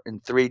store in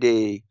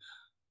 3D,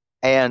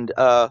 and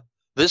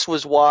this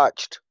was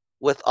watched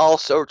with all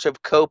sorts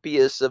of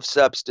copious of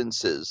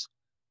substances.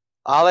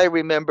 All I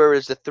remember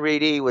is the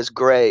 3D was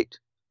great,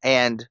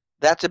 and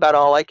that's about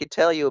all I could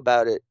tell you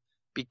about it,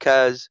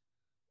 because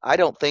I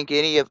don't think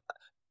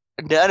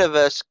none of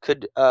us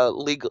could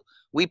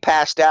we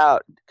passed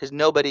out because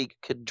nobody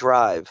could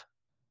drive.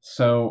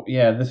 So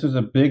yeah, this was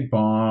a big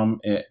bomb.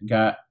 It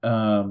got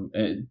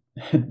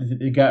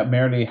it got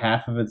barely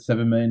half of its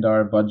 $7 million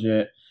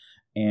budget,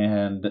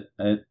 and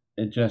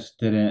it just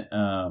didn't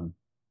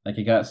like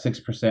it got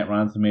 6%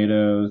 Rotten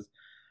Tomatoes.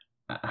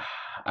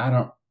 I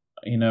don't,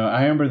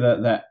 I remember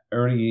that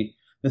early.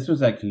 This was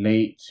like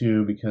late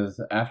too,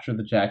 because after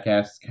the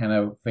Jackass kind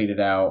of faded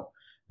out,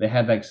 they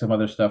had like some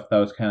other stuff that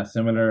was kind of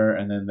similar,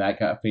 and then that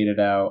got faded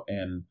out,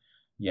 and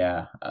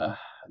yeah,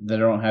 they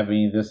don't have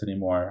any of this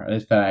anymore, at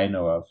least that I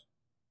know of.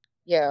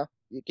 Yeah,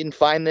 you can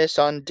find this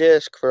on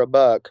disc for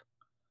 $1.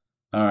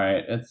 All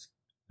right, let's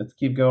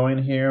keep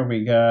going here.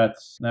 We got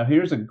now.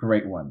 Here's a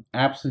great one.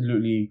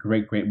 Absolutely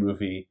great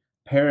movie.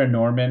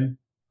 Paranorman.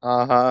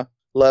 Uh-huh.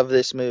 Love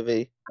this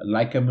movie.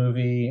 Like a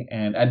movie,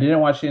 and I didn't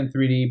watch it in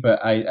 3D,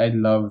 but I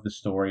love the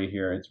story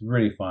here. It's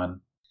really fun.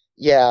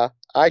 Yeah,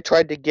 I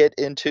tried to get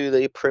into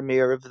the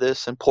premiere of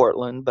this in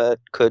Portland, but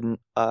couldn't.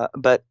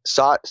 But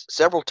saw it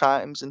several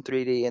times in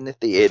 3D in the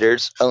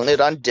theaters. Own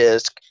it on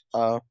disc.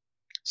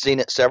 Seen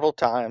it several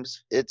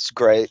times. It's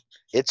great.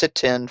 It's a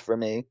 10 for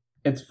me.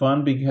 It's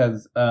fun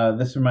because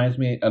this reminds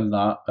me a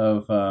lot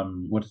of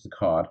what is it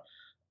called?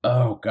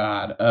 Oh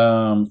God,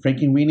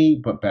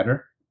 Frankenweenie, but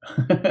better.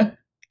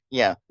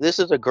 Yeah, this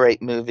is a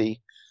great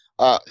movie.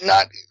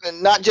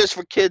 Not just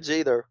for kids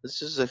either.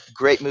 This is a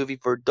great movie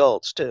for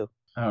adults too.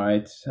 All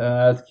right,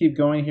 let's keep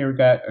going here. We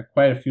got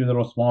quite a few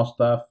little small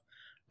stuff.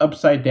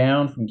 Upside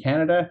Down from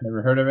Canada.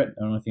 Never heard of it.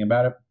 Don't know anything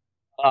about it.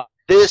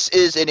 This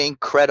is an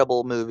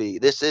incredible movie.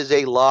 This is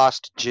a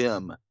lost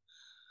gem.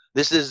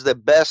 This is the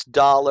best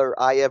dollar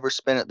I ever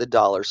spent at the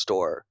dollar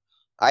store.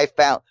 I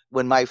found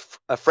when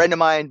a friend of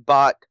mine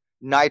bought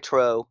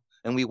Nitro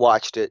and we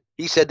watched it.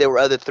 He said there were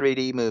other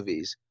 3D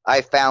movies.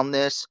 I found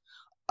this.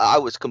 I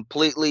was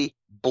completely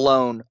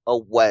blown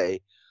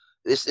away.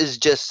 This is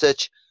just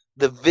such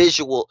the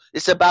visual.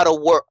 It's about a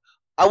world.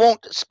 I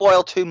won't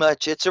spoil too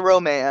much. It's a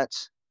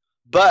romance,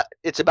 but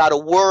it's about a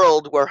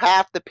world where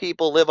half the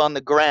people live on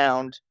the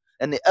ground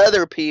and the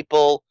other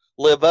people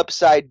live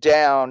upside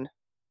down.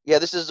 Yeah,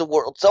 this is the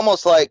world. It's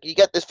almost like you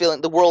get this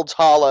feeling the world's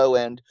hollow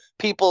and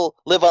people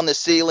live on the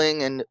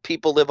ceiling and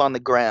people live on the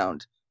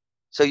ground.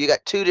 So you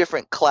got two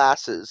different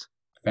classes.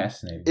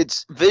 Fascinating.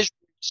 It's visually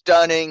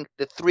stunning.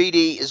 The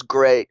 3D is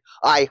great.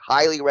 I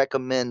highly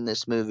recommend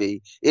this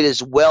movie. It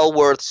is well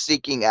worth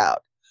seeking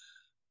out.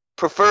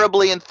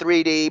 Preferably in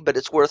 3D, but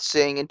it's worth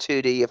seeing in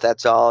 2D if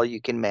that's all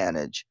you can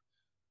manage.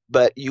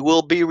 But you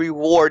will be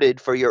rewarded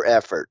for your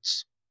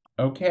efforts.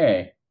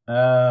 Okay.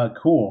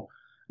 Cool.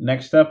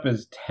 Next up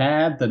is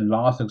Tad the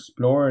Lost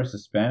Explorer. It's a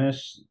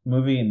Spanish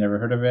movie. Never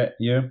heard of it.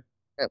 You?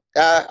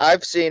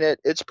 I've seen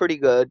it. It's pretty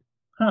good.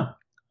 Huh.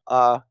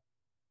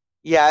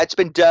 Yeah, it's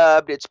been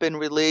dubbed. It's been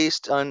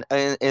released in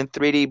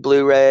 3D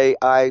Blu-ray.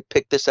 I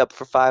picked this up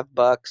for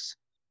 $5.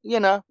 You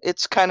know,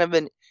 it's kind of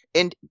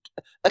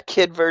a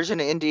kid version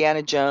of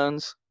Indiana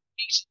Jones.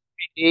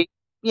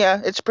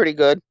 Yeah, it's pretty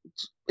good.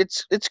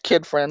 It's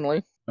kid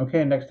friendly.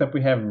 Okay, next up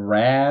we have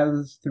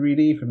Raz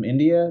 3D from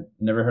India.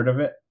 Never heard of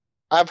it.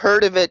 I've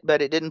heard of it,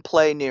 but it didn't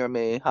play near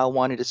me. I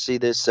wanted to see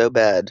this so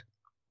bad.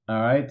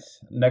 All right.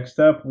 Next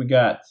up we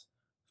got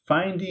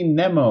Finding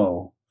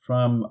Nemo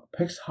from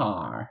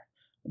Pixar.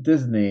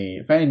 Disney.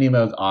 Finding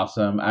Nemo is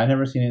awesome. I've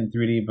never seen it in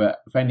 3D, but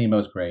Finding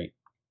Nemo is great.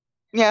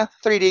 Yeah,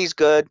 3D's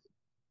good.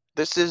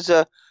 This is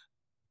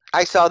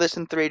I saw this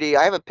in 3D.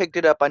 I haven't picked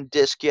it up on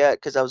disc yet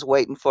because I was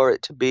waiting for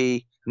it to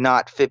be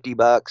not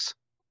 $50.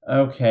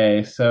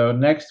 Okay, so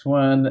next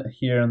one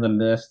here on the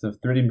list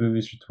of 3D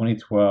movies for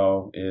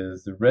 2012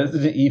 is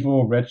Resident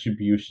Evil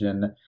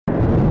Retribution.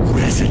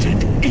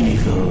 Resident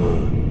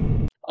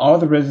Evil. All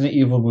the Resident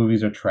Evil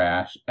movies are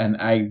trash, and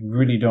I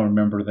really don't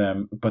remember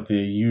them, but they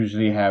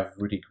usually have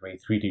really great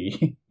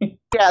 3D.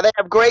 Yeah, they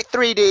have great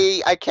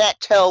 3D. I can't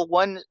tell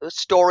one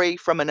story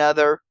from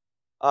another.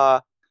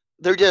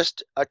 They're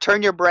just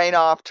turn your brain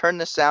off, turn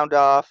the sound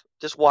off,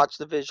 just watch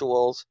the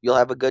visuals. You'll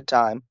have a good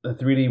time. The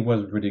 3D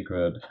was really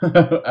good.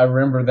 I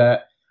remember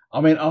that. I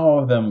mean, all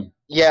of them.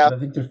 Yeah. I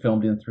think they're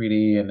filmed in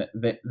 3D, and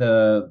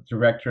the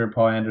director,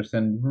 Paul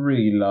Anderson,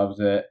 really loves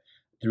it,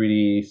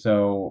 3D,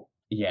 so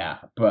yeah,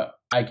 but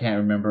I can't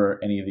remember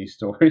any of these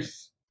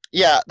stories.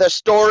 Yeah, the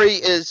story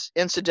is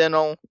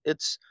incidental.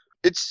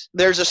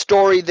 There's a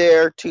story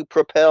there to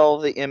propel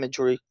the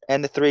imagery,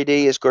 and the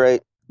 3D is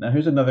great. Now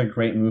here's another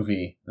great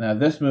movie. Now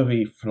this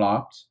movie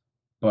flopped,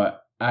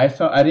 but I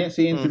didn't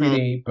see it in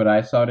 3D, but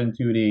I saw it in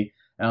 2D,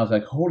 and I was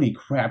like, holy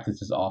crap,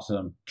 this is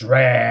awesome.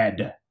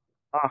 Dread.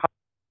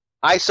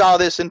 I saw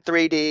this in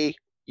 3D.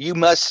 You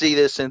must see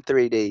this in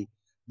 3D.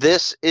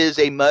 This is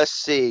a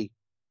must see.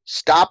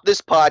 Stop this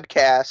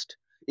podcast.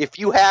 If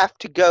you have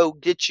to go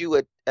get you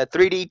a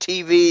 3D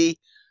TV,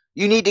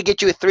 you need to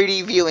get you a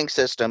 3D viewing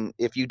system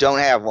if you don't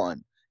have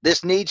one.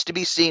 This needs to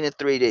be seen in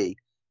 3D.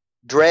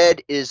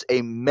 Dread is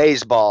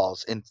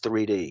amazeballs in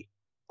 3D.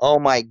 Oh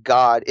my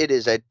God, it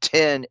is a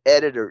 10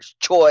 editor's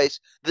choice.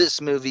 This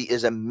movie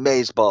is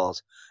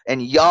amazeballs.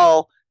 And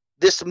y'all,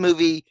 this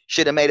movie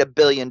should have made $1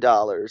 billion.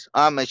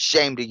 I'm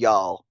ashamed of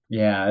y'all.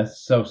 Yeah,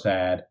 it's so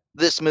sad.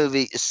 This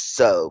movie is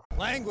so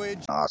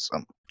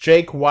awesome.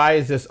 Jake, why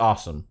is this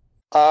awesome?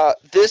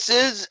 This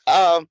is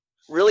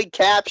really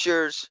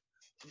captures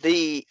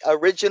the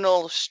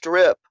original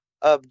strip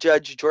of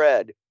Judge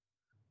Dredd.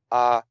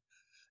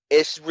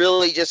 It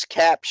really just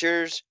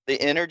captures the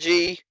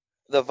energy,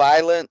 the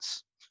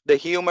violence, the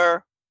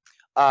humor,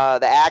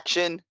 the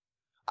action.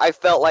 I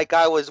felt like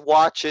I was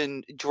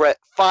watching Dredd,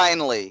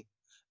 finally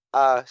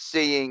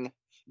seeing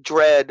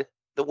Dredd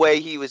the way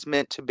he was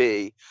meant to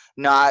be,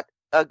 not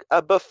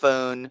a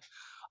buffoon.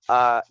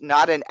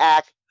 not an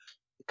act,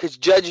 because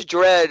Judge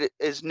Dredd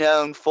is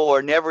known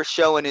for never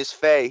showing his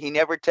face. He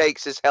never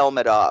takes his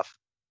helmet off.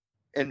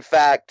 In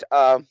fact,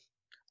 I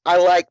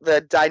like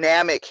the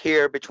dynamic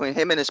here between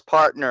him and his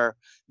partner,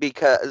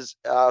 because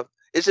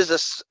this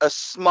is a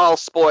small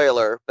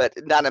spoiler, but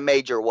not a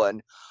major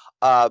one.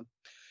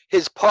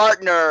 His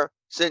partner,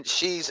 since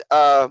she's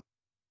a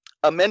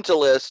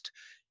mentalist,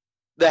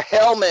 the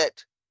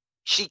helmet,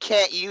 she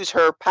can't use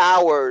her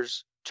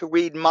powers to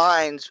read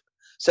minds,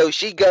 so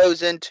she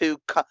goes into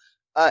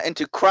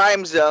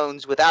crime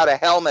zones without a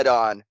helmet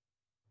on,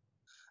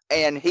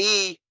 and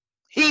he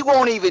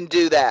won't even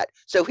do that.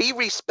 So he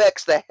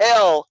respects the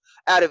hell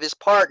out of his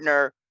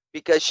partner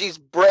because she's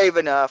brave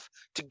enough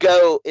to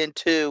go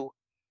into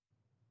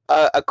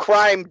a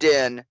crime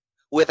den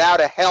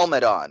without a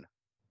helmet on,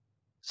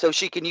 so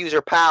she can use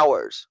her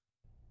powers.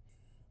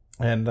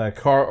 And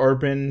Karl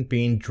Urban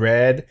being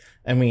Dredd.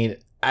 I mean,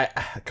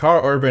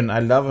 Karl Urban, I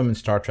love him in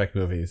Star Trek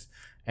movies,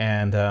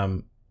 and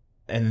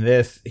in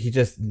this, he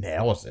just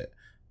nails it.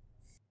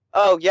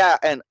 Oh yeah,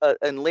 and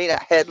Lena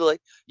Headey,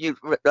 you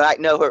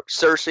might know her,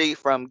 Cersei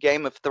from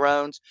Game of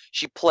Thrones.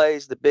 She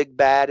plays the big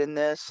bad in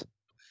this.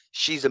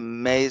 She's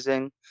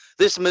amazing.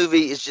 This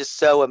movie is just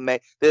so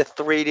amazing. The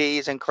 3D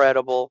is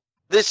incredible.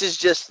 This is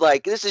just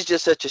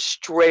such a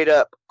straight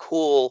up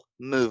cool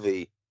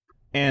movie.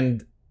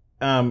 And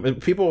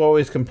people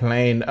always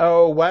complain,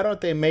 oh, why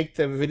don't they make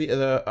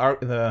the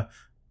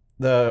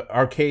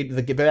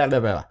arcade, blah, blah,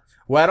 blah.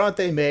 Why don't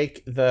they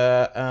make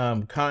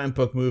the comic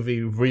book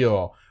movie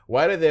real?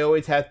 Why do they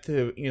always have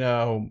to,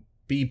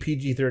 be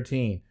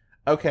PG-13?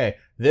 Okay,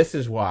 this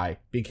is why.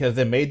 Because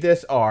they made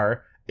this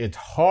R, it's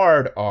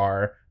hard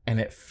R, and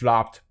it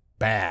flopped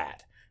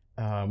bad.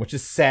 Which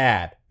is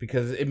sad,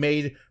 because it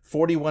made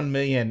 $41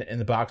 million in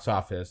the box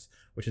office,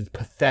 which is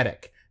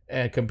pathetic.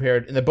 And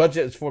the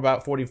budget is for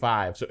about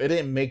 45, so it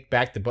didn't make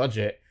back the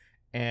budget.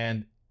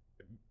 And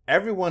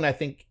everyone, I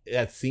think,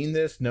 that's seen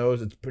this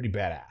knows it's pretty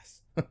badass.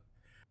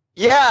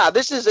 Yeah,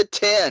 this is a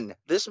 10.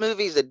 This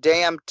movie's a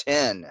damn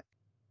 10.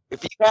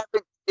 If you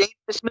haven't seen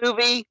this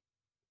movie,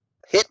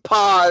 hit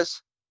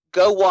pause,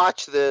 go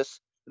watch this,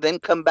 then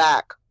come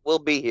back. We'll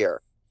be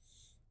here.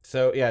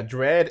 So yeah,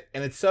 Dredd,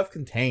 and it's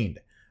self-contained.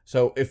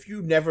 So if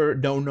you never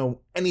don't know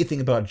anything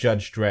about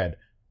Judge Dredd,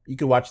 you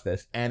can watch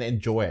this and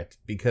enjoy it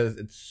because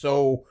it's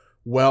so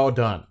well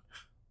done.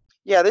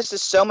 Yeah, this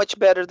is so much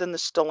better than the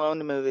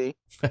Stallone movie.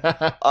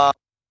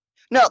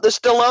 No, the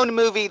Stallone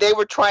movie, they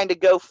were trying to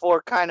go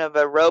for kind of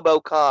a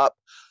RoboCop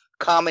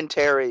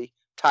commentary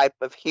type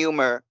of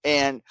humor,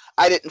 and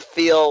I didn't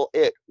feel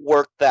it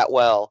worked that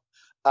well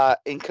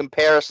in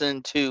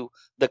comparison to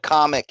the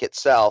comic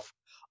itself.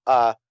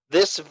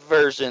 This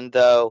version,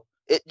 though,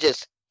 it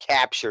just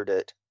captured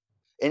it.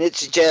 And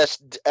it's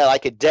just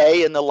like a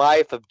day in the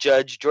life of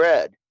Judge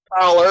Dredd.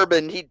 Karl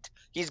Urban,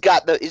 he's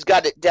got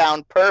it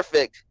down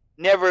perfect.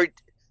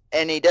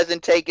 And he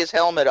doesn't take his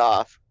helmet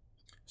off.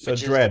 So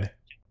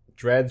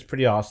Dredd's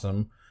pretty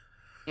awesome.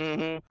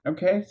 Mm-hmm.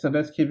 Okay, so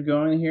let's keep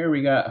going here.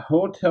 We got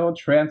Hotel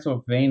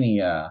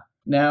Transylvania.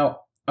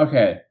 Now,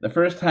 okay, the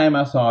first time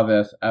I saw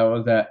this, I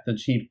was at the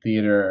cheap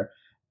theater,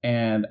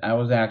 and I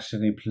was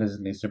actually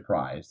pleasantly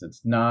surprised.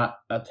 It's not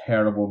a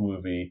terrible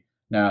movie.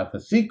 Now, the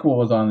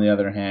sequels, on the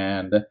other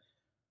hand,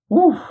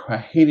 I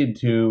hated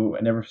 2.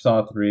 I never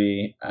saw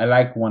 3. I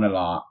like 1 a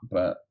lot,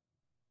 but...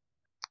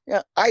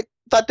 Yeah, I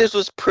thought this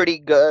was pretty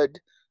good.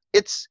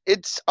 It's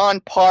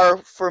on par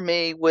for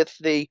me with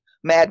the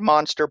Mad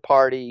Monster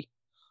Party,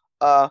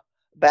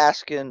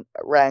 Baskin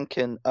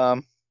Rankin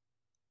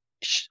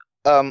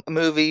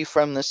movie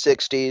from the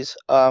 60s.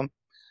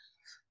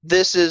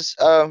 This is,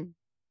 Adam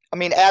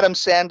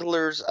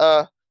Sandler's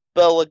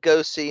Bela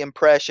Lugosi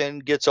impression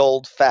gets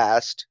old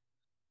fast.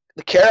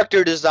 The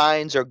character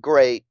designs are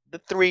great. The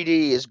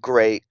 3D is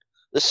great.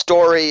 The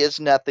story is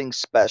nothing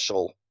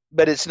special,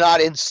 but it's not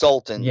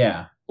insulting.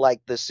 Yeah. Like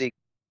the sequel.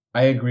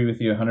 I agree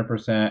with you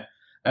 100%.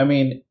 I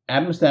mean,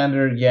 Adam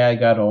Sandler, yeah,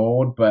 got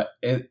old, but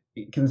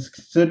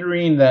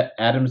considering that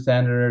Adam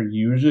Sandler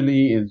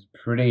usually is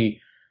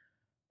pretty...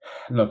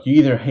 Look, you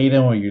either hate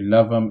him or you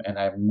love him, and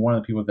I'm one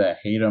of the people that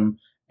hate him,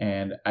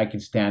 and I can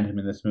stand him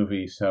in this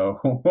movie,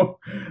 so,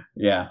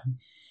 yeah.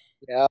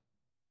 Yeah.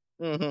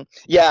 Mm-hmm.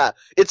 Yeah,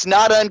 it's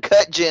not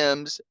Uncut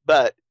Gems,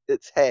 but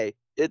it's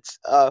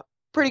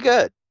pretty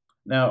good.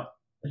 Now,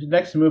 the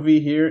next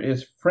movie here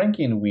is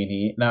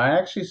Frankenweenie. Now, I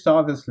actually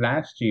saw this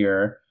last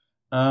year.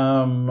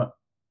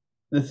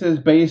 This is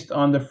based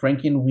on the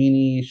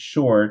Frankenweenie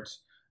short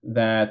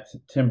that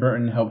Tim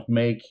Burton helped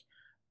make.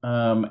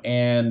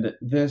 And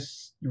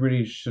this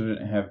really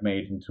shouldn't have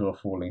made into a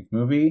full-length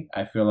movie.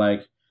 I feel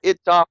like...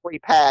 It's awfully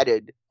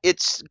padded.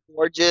 It's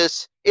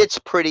gorgeous. It's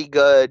pretty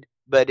good,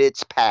 but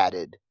it's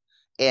padded.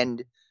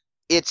 And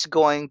it's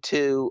going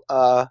to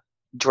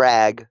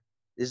drag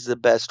is the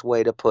best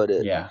way to put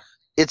it. Yeah.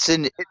 It's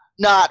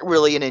not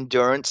really an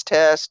endurance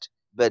test,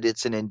 but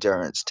it's an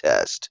endurance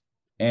test.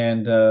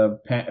 And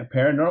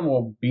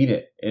Paranormal beat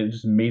it. It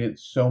just made it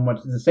so much.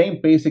 It's the same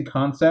basic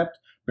concept,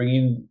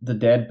 bringing the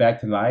dead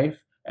back to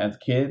life as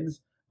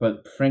kids,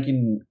 but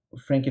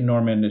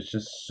Franken-Norman is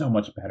just so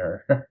much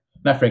better.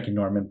 Not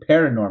Franken-Norman,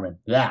 Paranorman.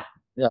 Yeah.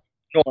 Yeah,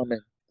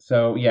 Norman.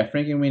 So yeah,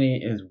 Frankenweenie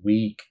is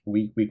weak.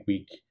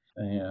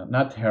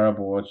 Not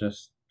terrible, it's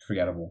just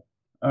forgettable.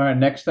 All right,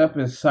 next up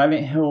is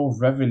Silent Hill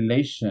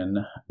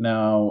Revelation.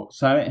 Now,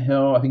 Silent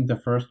Hill, I think the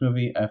first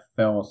movie I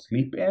fell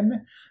asleep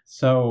in,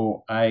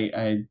 so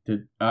I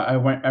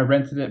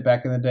rented it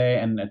back in the day,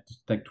 and at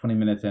just like 20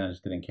 minutes in, I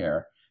just didn't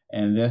care.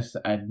 And this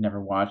I'd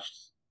never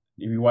watched.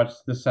 Have you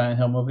watched the Silent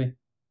Hill movie?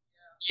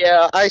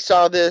 Yeah, I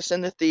saw this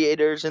in the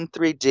theaters in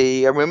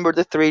 3D. I remember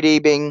the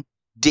 3D being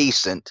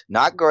decent,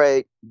 not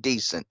great,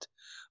 decent,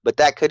 but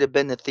that could have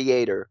been the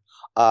theater.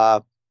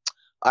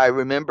 I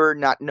remember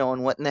not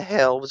knowing what in the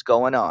hell was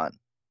going on.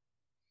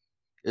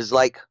 It's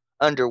like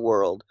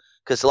Underworld,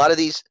 because a lot of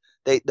these,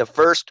 the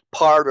first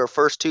part or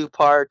first two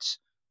parts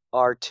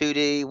are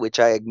 2D, which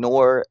I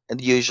ignore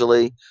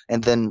usually,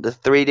 and then the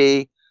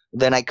 3D.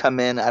 Then I come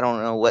in, I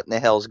don't know what in the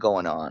hell's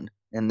going on,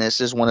 and this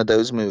is one of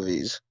those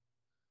movies.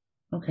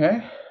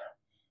 Okay.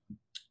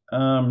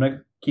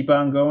 Let's keep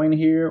on going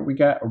here. We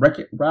got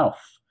Wreck-It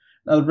Ralph.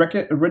 Now,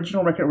 the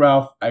original Wreck-It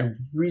Ralph, I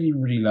really,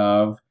 really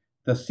love.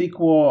 The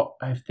sequel,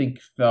 I think,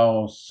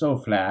 fell so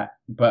flat,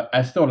 but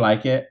I still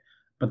like it.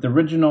 But the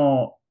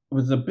original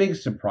was a big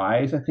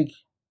surprise, I think.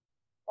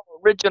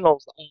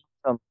 Original's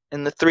awesome,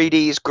 and the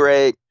 3D is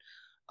great.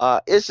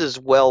 This is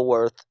well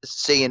worth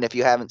seeing if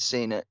you haven't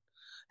seen it.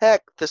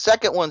 Heck, the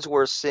second one's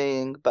worth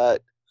seeing,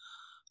 but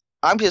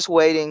I'm just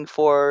waiting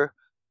for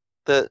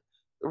the...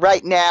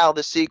 Right now,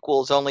 the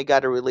sequel's only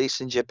got a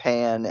release in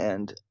Japan,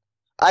 and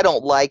I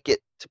don't like it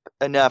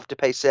enough to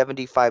pay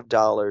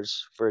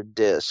 $75 for a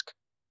disc.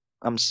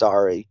 I'm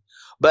sorry.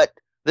 But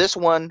this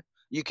one,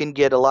 you can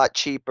get a lot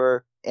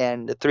cheaper,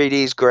 and the 3D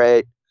is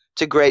great.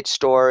 It's a great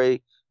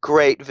story,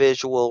 great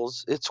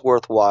visuals. It's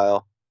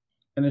worthwhile.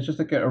 And it's just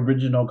like an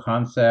original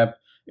concept.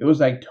 It was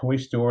like Toy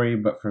Story,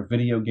 but for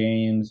video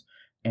games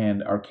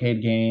and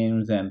arcade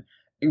games, and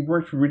it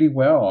worked really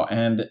well.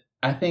 And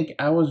I think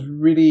I was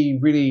really,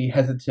 really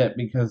hesitant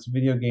because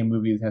video game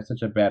movies have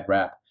such a bad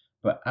rap,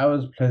 but I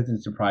was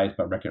pleasantly surprised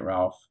by Wreck-It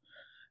Ralph.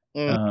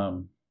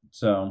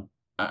 So,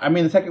 I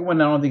mean, the second one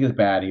I don't think is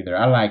bad either.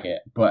 I like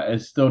it, but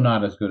it's still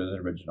not as good as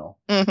the original.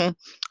 Mm-hmm.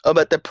 Oh,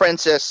 but the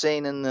princess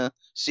scene in the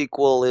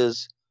sequel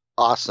is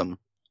awesome.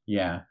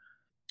 Yeah.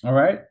 All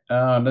right,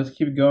 let's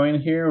keep going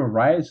here.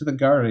 Rise of the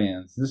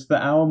Guardians. Is this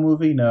the Owl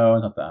movie? No,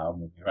 it's not the Owl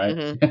movie, right?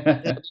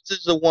 Mm-hmm. This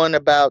is the one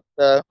about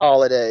the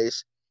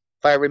holidays.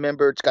 If I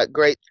remember, it's got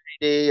great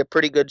 3D, a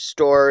pretty good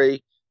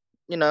story.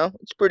 You know,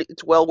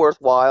 it's well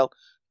worthwhile.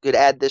 You could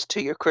add this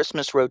to your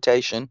Christmas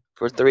rotation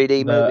for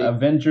 3D movie.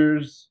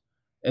 Avengers.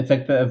 It's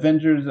like the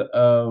Avengers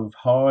of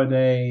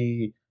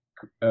holiday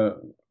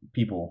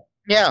people.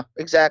 Yeah,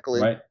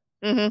 exactly. Right.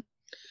 Mm-hmm.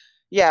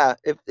 Yeah,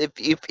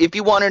 if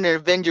you wanted an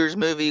Avengers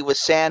movie with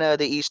Santa,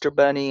 the Easter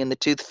Bunny, and the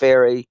Tooth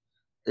Fairy,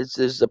 this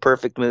is the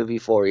perfect movie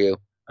for you.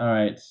 All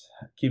right,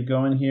 keep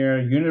going here.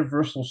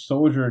 Universal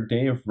Soldier: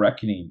 Day of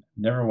Reckoning.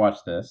 Never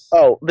watched this.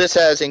 Oh, this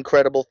has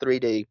incredible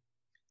 3D.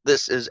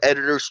 This is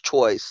Editor's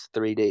Choice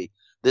 3D.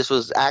 This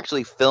was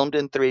actually filmed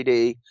in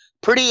 3D.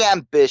 Pretty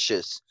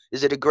ambitious.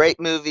 Is it a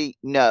great movie?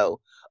 No.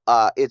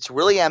 It's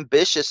really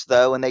ambitious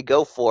though, and they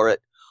go for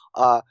it.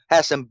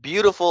 Has some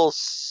beautiful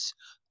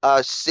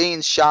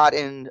scenes shot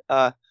in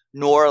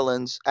New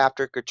Orleans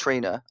after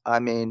Katrina. I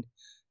mean,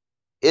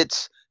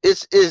 it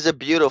is a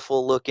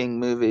beautiful looking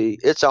movie.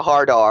 It's a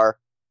hard R.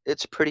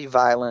 It's pretty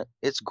violent.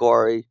 It's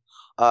gory.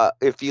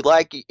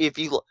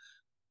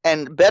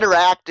 And better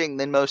acting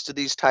than most of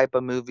these type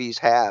of movies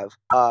have.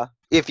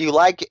 If you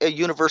like a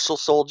Universal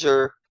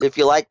Soldier, if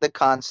you like the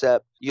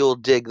concept, you'll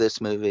dig this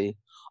movie.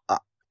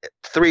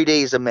 3D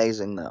is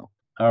amazing though.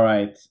 All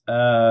right.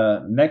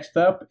 Next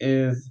up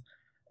is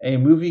a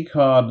movie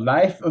called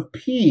Life of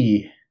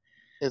Pi.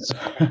 It's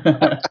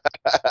Pi.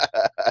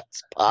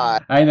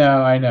 I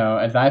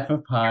know. Life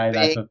of Pi.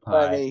 Life of Pi.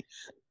 Funny.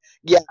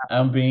 Yeah,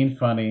 I'm being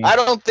funny. I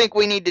don't think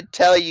we need to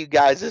tell you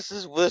guys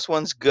this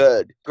one's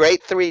good.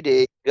 Great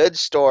 3D, good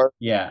story.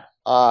 Yeah.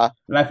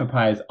 Life of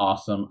Pi is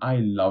awesome. I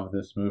love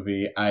this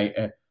movie.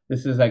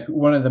 This is like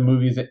one of the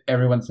movies that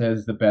everyone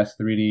says the best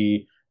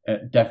 3D.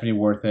 Definitely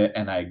worth it,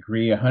 and I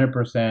agree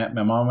 100%.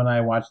 My mom and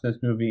I watched this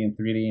movie in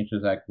 3D, and she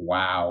was like,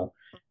 "Wow!"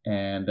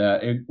 And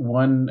it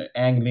won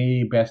Ang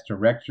Lee Best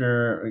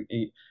Director.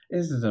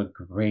 This is a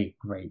great,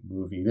 great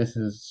movie. This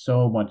is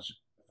so much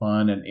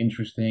fun and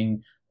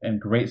interesting,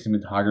 and great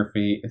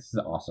cinematography. This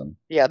is awesome.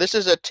 Yeah, this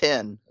is a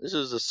 10. This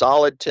is a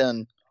solid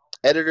 10.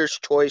 Editor's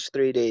Choice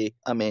 3D.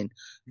 I mean,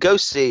 go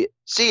see it.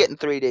 See it in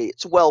 3D.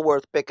 It's well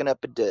worth picking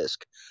up a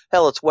disc.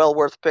 Hell, it's well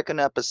worth picking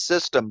up a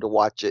system to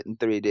watch it in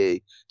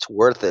 3D. It's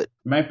worth it.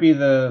 Might be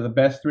the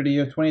best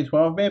 3D of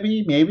 2012,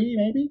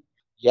 maybe?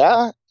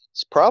 Yeah,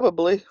 it's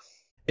probably.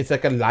 It's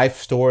like a life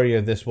story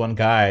of this one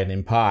guy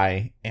named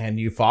Pi, and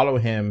you follow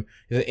him.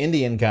 He's an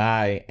Indian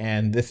guy,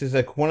 and this is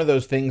like one of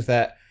those things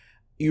that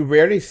you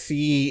rarely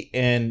see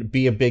and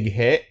be a big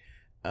hit.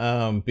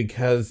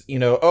 Because,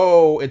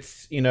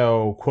 it's,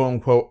 quote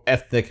unquote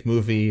ethnic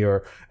movie,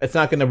 or it's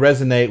not going to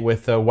resonate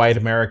with white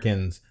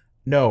Americans.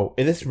 No,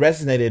 this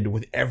resonated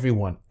with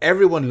everyone.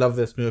 Everyone loved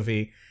this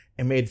movie.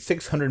 It made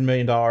 $600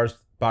 million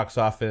box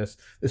office.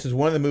 This is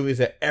one of the movies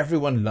that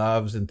everyone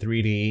loves in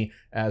 3D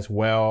as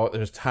well.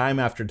 There's time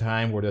after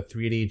time where the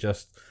 3D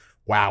just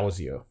wows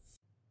you.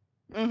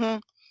 Mm-hmm.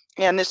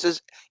 And this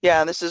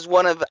is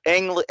one of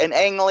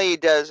Ang Lee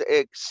does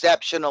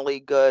exceptionally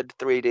good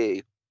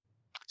 3D.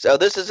 So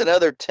this is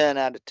another 10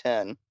 out of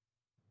 10.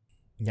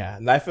 Yeah,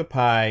 Life of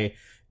Pi,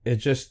 it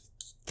just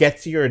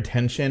gets your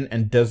attention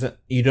and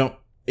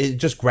it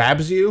just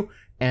grabs you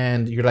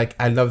and you're like,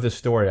 I love this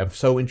story. I'm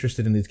so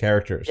interested in these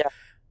characters. Yeah.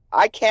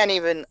 I can't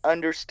even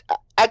understand.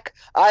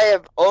 I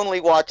have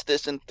only watched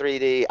this in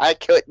 3D. I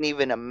couldn't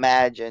even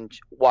imagine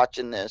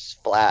watching this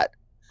flat.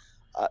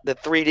 The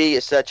 3D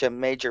is such a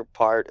major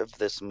part of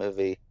this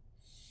movie.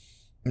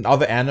 And all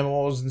the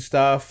animals and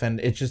stuff, and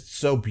it's just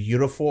so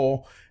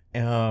beautiful.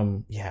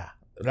 Yeah.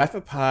 Life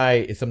of Pi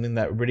is something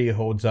that really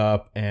holds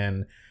up,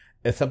 and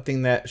it's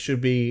something that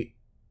should be,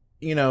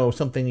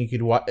 something you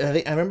could watch.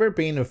 I remember it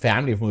being a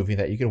family movie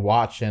that you could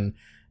watch, and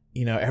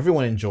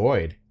everyone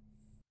enjoyed.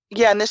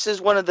 Yeah, and this is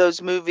one of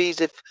those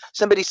movies. If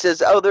somebody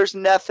says, "Oh, there's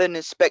nothing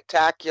as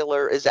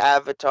spectacular as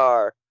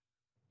Avatar,"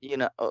 in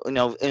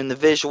the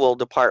visual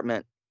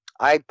department,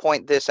 I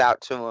point this out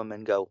to them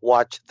and go,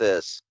 "Watch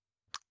this,"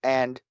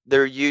 and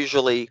they're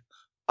usually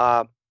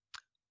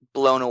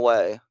blown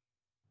away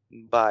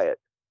by it.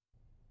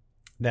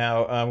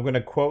 Now, I'm going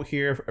to quote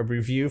here a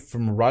review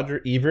from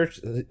Roger Ebert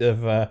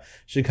of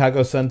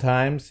Chicago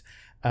Sun-Times.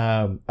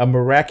 A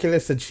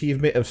miraculous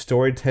achievement of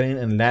storytelling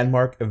and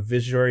landmark of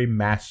visionary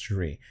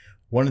mastery.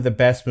 One of the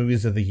best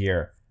movies of the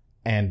year.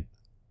 And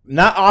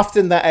not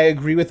often that I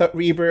agree with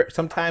Ebert.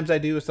 Sometimes I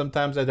do,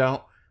 sometimes I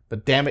don't.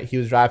 But damn it, he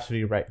was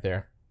absolutely right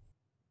there.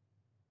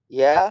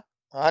 Yeah,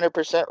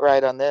 100%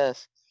 right on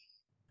this.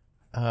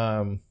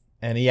 And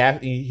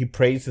he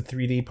praised the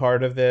 3D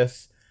part of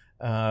this.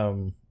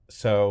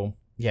 So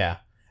yeah,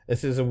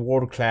 this is a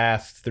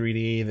world-class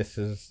 3D. This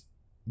is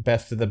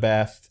best of the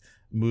best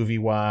movie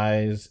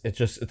wise. It's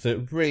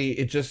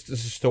a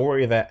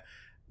story that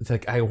it's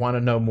like, I want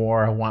to know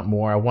more. I want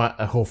more. I want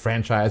a whole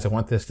franchise. I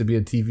want this to be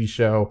a TV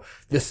show.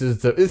 This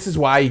is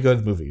why you go to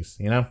the movies,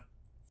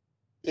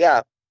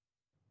 Yeah.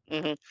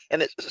 Mm-hmm.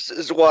 And this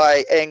is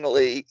why Ang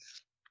Lee,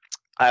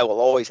 I will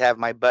always have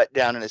my butt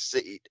down in a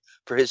seat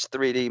for his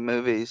 3D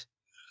movies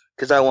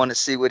because I want to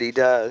see what he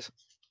does.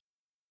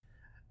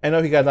 I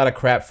know he got a lot of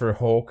crap for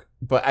Hulk,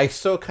 but I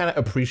still kind of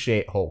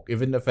appreciate Hulk,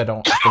 even if I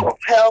don't.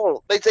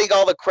 Hell, they think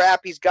all the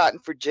crap he's gotten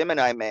for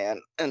Gemini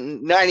Man,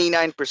 and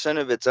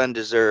 99% of it's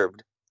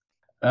undeserved.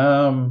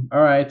 All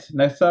right.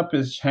 Next up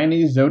is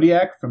Chinese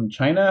Zodiac from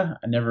China.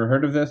 I never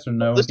heard of this or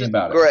know anything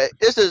about it.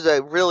 This is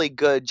a really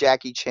good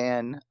Jackie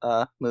Chan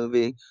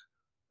movie.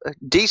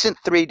 Decent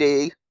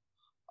 3D.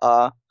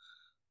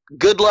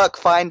 Good luck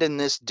finding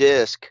this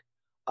disc.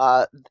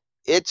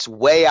 It's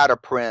way out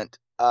of print.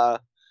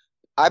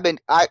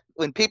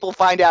 When people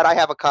find out I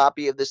have a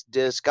copy of this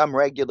disc, I'm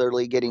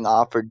regularly getting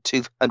offered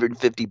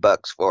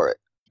 $250 for it.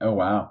 Oh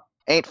wow.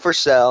 Ain't for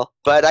sale,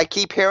 but I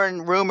keep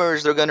hearing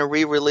rumors they're going to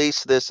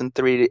re-release this in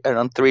 3D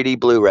on 3D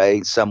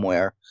Blu-ray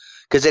somewhere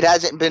because it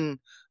hasn't been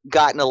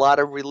gotten a lot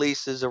of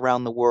releases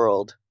around the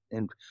world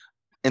in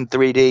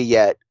 3D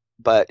yet,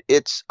 but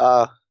it's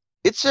a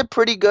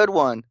pretty good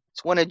one.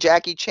 It's one of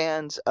Jackie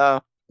Chan's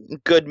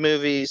good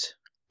movies,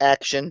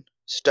 action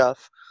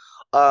stuff.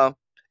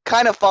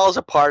 Kind of falls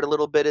apart a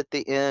little bit at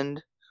the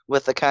end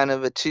with the kind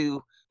of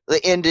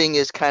the ending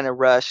is kind of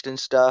rushed and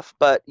stuff,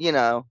 but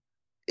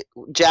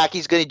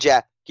Jackie's gonna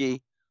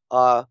Jackie.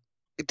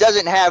 It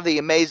doesn't have the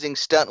amazing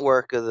stunt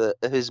work of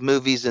his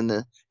movies in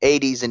the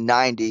 80s and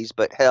 90s,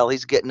 but hell,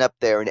 he's getting up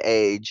there in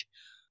age.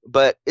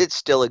 But it's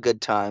still a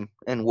good time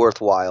and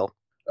worthwhile.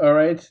 All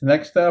right,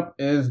 next up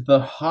is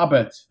The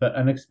Hobbit: The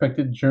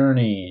Unexpected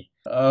Journey.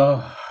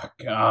 Oh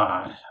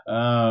God.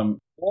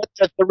 But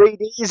the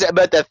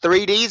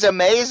 3D's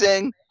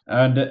amazing.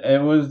 And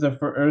it was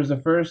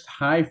the first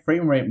high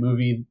frame rate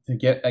movie to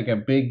get like a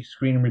big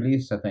screen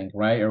release, I think,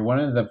 right? Or one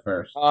of the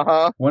first.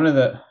 One of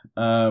the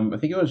I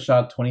think it was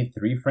shot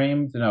 23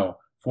 frames. No,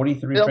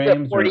 43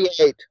 frames.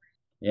 48.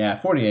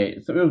 Yeah,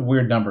 48. So it was a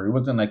weird number. It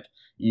wasn't like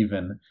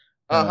even.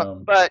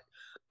 But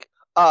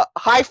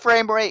high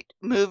frame rate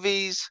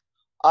movies,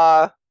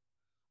 I've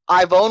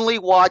only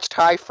watched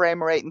high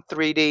frame rate and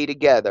 3D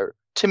together.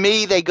 To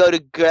me, they go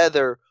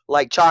together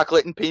like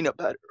chocolate and peanut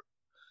butter.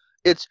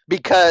 It's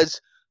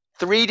because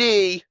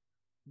 3D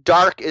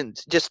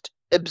darkens, just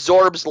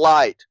absorbs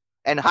light,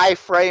 and high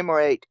frame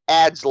rate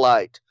adds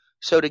light.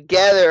 So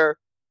together,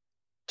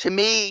 to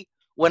me,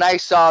 when I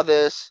saw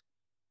this,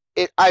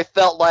 I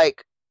felt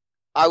like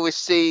I was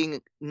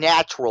seeing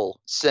natural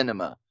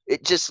cinema.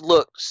 It just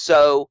looked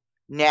so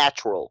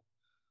natural,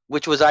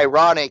 which was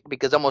ironic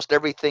because almost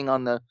everything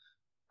on the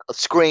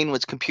screen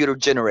was computer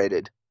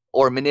generated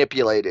or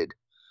manipulated.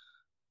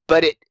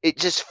 But it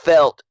just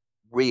felt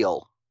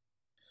real.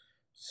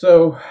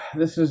 So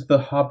this is the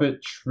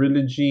Hobbit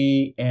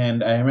trilogy,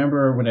 and I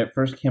remember when it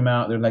first came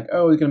out, they're like,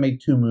 "Oh, we're gonna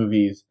make 2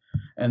 movies,"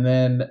 and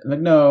then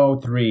like,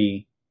 no,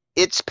 3.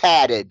 It's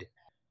padded.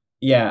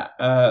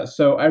 Yeah,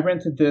 so I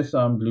rented this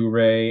on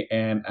Blu-ray,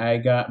 and I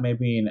got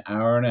maybe an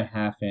hour and a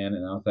half in,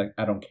 and I was like,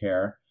 I don't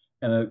care.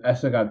 And I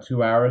still got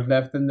 2 hours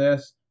left in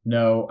this.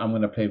 No, I'm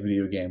gonna play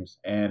video games,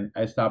 and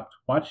I stopped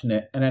watching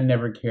it, and I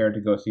never cared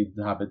to go see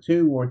The Hobbit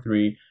 2 or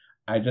 3.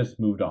 I just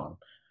moved on.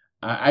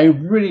 I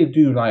really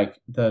do like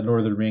the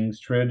Lord of the Rings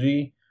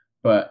trilogy,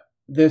 but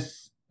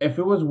this, if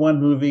it was one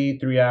movie,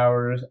 3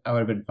 hours, I would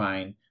have been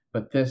fine.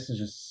 But this is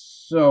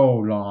just so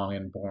long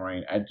and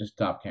boring. I just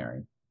stopped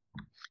caring.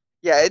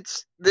 Yeah,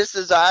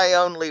 I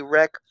only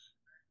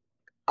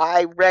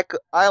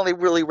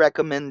really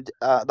recommend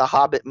the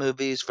Hobbit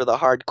movies for the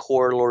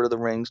hardcore Lord of the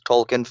Rings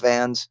Tolkien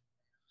fans,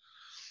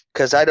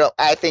 because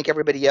I think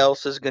everybody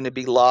else is going to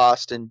be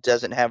lost and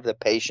doesn't have the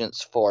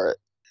patience for it.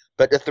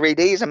 But the 3D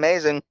is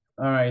amazing.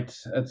 All right,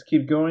 let's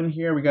keep going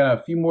here. We got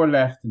a few more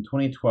left in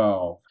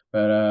 2012.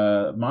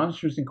 But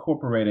Monsters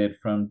Incorporated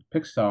from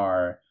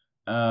Pixar.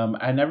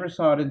 I never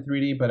saw it in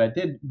 3D, but I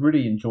did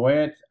really enjoy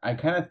it. I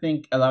kind of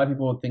think a lot of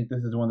people think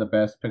this is one of the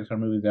best Pixar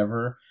movies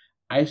ever.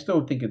 I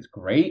still think it's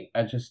great.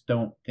 I just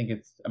don't think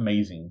it's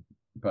amazing.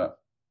 But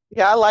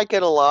yeah, I like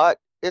it a lot.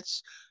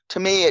 To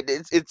me,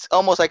 it's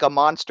almost like a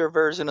monster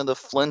version of the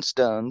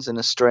Flintstones in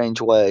a strange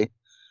way,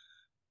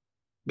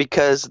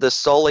 because the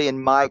Sully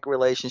and Mike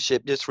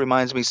relationship just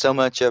reminds me so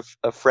much of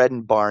Fred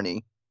and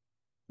Barney.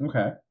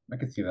 Okay, I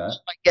can see that.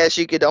 I guess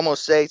you could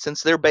almost say,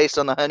 since they're based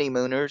on the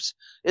Honeymooners,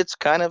 it's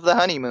kind of the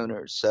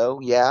Honeymooners. So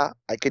yeah,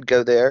 I could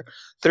go there.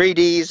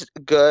 3D's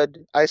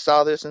good. I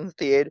saw this in the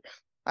theater.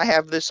 I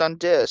have this on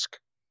disc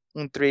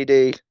in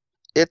 3D.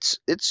 It's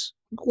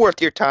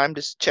worth your time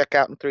to check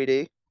out in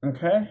 3D.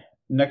 Okay.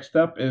 Next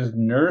up is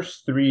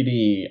Nurse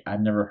 3D.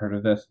 I've never heard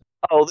of this.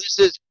 Oh, this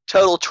is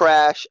total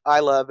trash.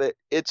 I love it.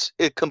 It's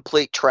a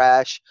complete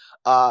trash.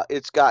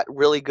 It's got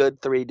really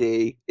good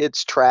 3D.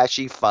 It's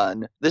trashy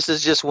fun. This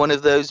is just one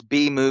of those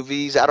B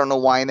movies. I don't know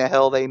why in the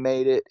hell they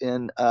made it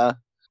in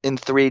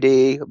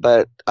 3D,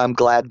 but I'm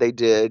glad they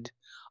did.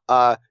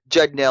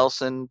 Judd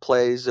Nelson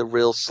plays a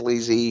real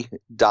sleazy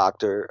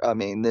doctor. I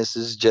mean, this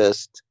is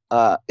just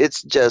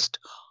it's just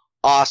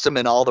awesome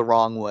in all the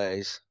wrong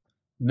ways.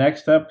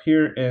 Next up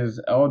here is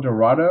El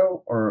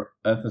Dorado, or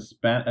a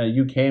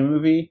UK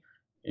movie.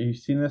 Have you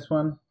seen this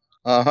one?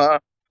 Uh-huh.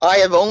 I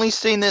have only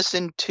seen this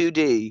in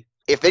 2D.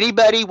 If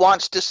anybody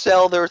wants to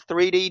sell their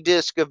 3D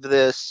disc of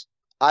this,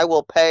 I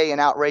will pay an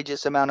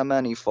outrageous amount of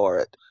money for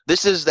it.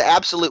 This is the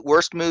absolute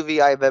worst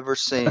movie I've ever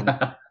seen,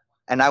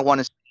 and I want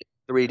to see it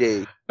in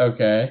 3D.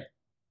 Okay.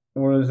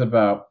 What is it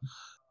about?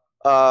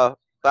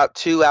 About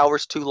 2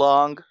 hours too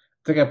long.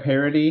 It's like a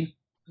parody?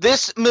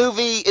 This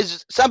movie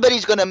is...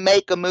 Somebody's going to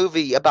make a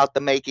movie about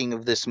the making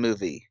of this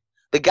movie.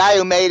 The guy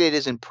who made it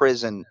is in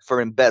prison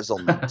for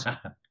embezzlement.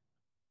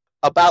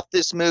 About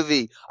this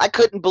movie, I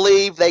couldn't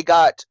believe they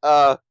got...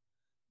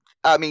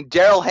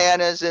 Daryl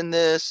Hannah's in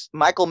this.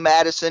 Michael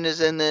Madison is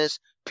in this.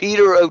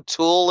 Peter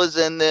O'Toole is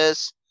in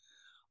this.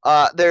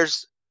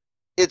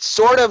 It's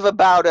sort of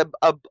about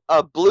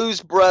a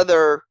Blues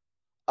Brother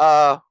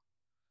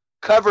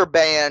cover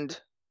band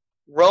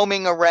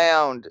roaming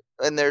around,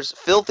 and there's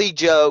filthy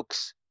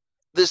jokes.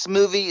 This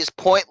movie is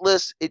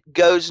pointless. It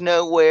goes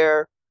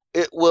nowhere.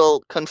 It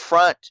will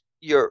confront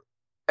your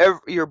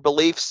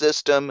belief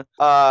system.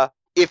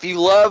 If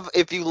you love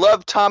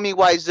Tommy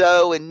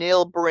Wiseau and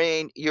Neil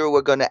Breen, you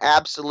are going to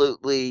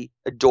absolutely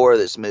adore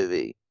this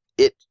movie.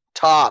 It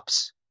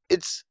tops.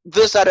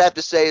 This I'd have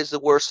to say is the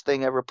worst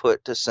thing ever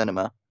put to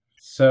cinema.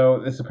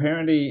 So this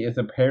apparently is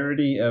a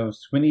parody of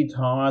Sweeney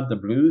Todd, the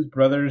Blues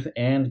Brothers,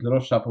 and Little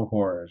Shop of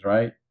Horrors,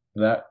 right?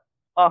 That.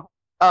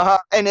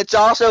 And it's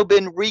also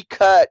been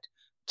recut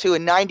to a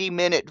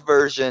 90-minute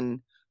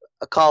version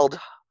called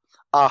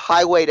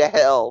Highway to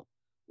Hell,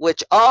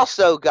 which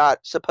also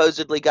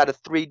supposedly got a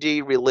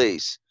 3D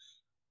release.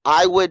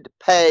 I would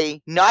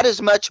pay not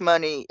as much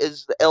money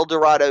as the El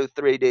Dorado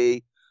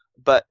 3D,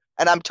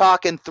 and I'm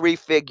talking 3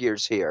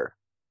 figures here.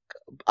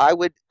 I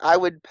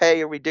would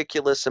pay a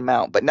ridiculous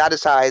amount, but not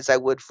as high as I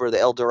would for the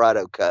El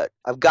Dorado cut.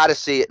 I've got to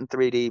see it in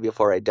 3D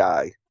before I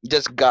die.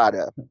 Just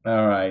gotta.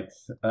 All right.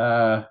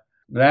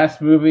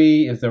 Last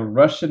movie is a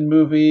Russian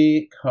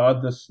movie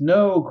called The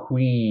Snow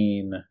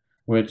Queen,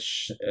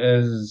 which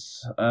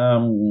is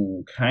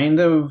kind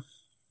of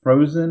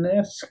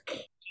Frozen-esque.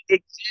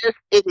 It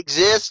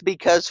exists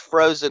because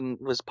Frozen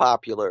was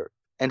popular,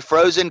 and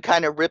Frozen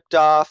kind of ripped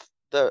off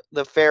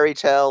the fairy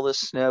tale, The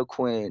Snow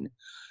Queen.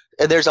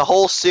 And there's a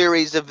whole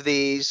series of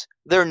these.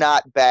 They're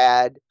not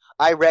bad.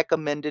 I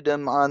recommended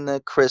them on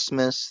the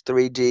Christmas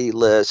 3D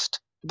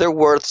list. They're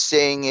worth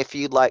seeing if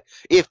you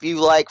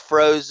like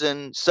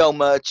Frozen so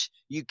much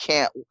you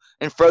can't,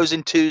 and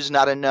Frozen 2's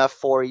not enough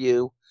for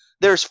you.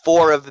 There's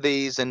 4 of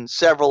these, and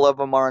several of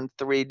them are in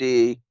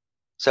 3D.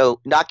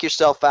 So knock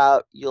yourself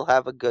out. You'll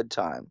have a good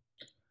time.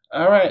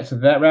 All right, so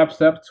that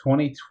wraps up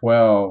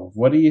 2012.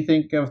 What do you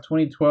think of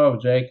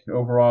 2012, Jake?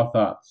 Overall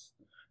thoughts?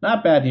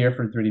 Not bad year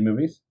for 3D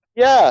movies.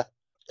 Yeah.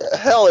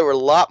 Hell, there were a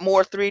lot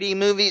more 3D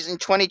movies in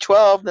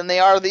 2012 than they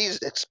are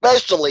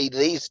especially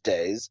these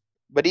days.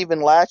 But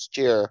even last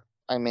year,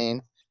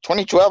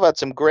 2012 had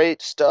some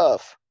great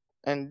stuff.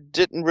 and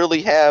didn't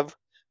really have,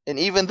 and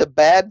even the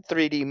bad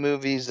 3D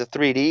movies, the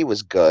 3D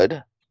was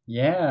good.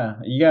 Yeah,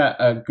 you got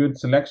a good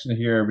selection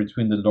here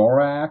between the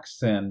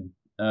Lorax and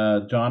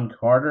John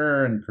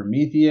Carter and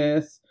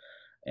Prometheus,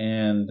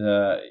 and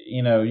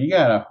you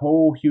got a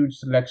whole huge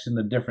selection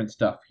of different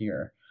stuff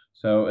here.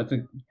 So it's a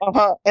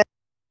and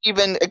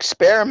even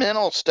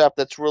experimental stuff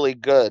that's really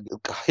good.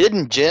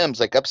 Hidden gems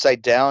like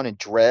Upside Down and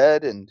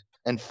Dread, and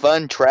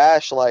fun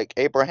trash like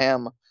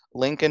Abraham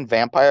Lincoln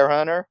Vampire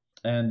Hunter.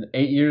 And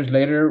 8 years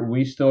later,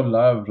 we still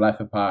love Life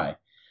of Pi.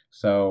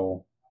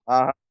 So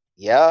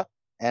yeah,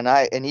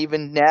 and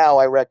even now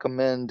I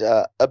recommend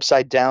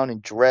Upside Down and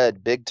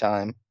Dread big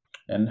time.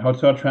 And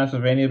Hotel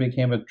Transylvania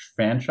became a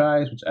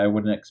franchise, which I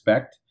wouldn't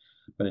expect,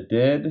 but it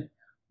did.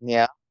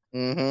 Yeah.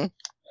 Mm-hmm.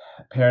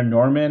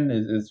 Paranorman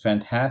is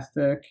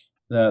fantastic.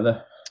 That's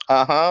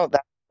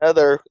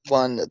another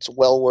one that's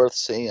well worth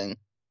seeing.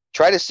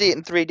 Try to see it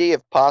in 3D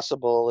if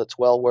possible. It's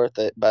well worth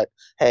it. But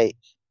hey,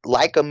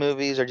 Leica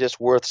movies are just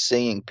worth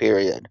seeing,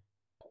 period.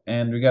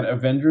 And we got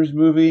Avengers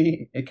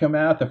movie. It come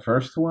out, the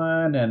first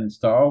one, and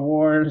Star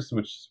Wars,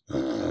 which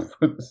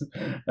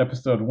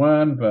episode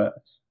 1, but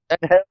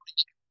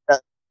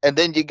and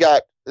then you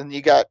got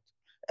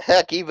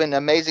heck, even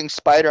Amazing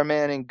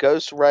Spider-Man and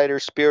Ghost Rider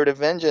Spirit of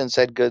Vengeance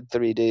had good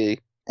 3D.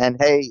 And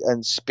hey,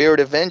 and Spirit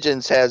of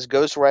Vengeance has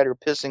Ghost Rider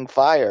pissing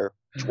fire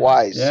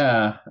twice.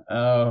 Yeah.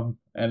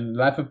 And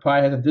Life of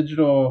Pi has a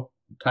digital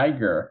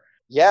tiger.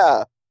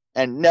 Yeah.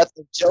 And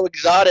nothing. Joe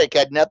Exotic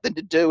had nothing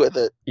to do with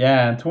it.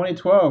 Yeah, in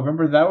 2012,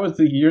 remember that was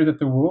the year that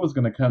the world was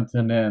going to come to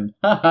an end.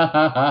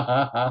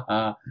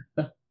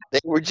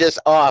 They were just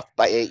off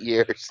by 8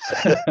 years.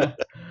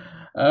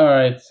 All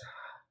right.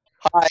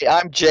 Hi,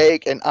 I'm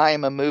Jake, and I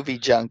am a movie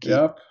junkie.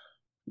 Yep.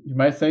 You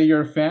might say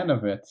you're a fan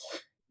of it.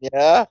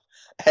 Yeah.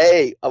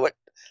 Hey, I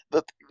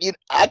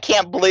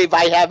can't believe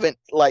I haven't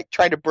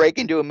tried to break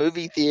into a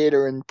movie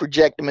theater and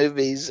project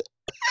movies.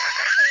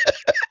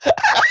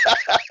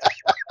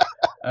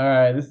 All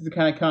right, this is the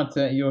kind of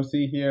content you'll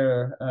see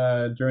here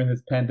during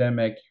this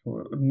pandemic.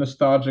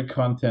 Nostalgic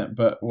content,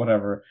 but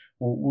whatever.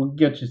 We'll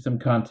get you some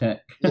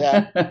content.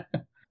 Yeah.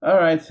 All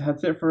right,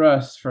 that's it for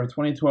us for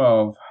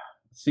 2012.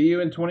 See you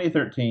in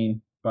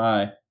 2013.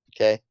 Bye.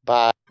 Okay,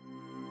 bye.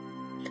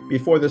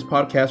 Before this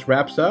podcast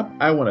wraps up,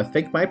 I want to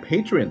thank my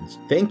patrons.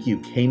 Thank you,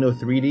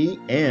 Kano3D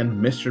and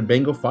Mr.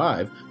 Bengal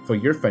 5 for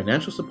your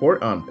financial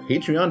support on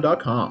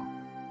patreon.com.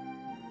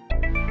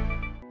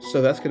 So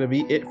that's going to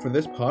be it for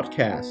this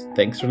podcast.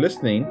 Thanks for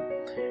listening.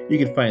 You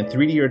can find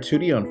 3D or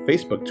 2D on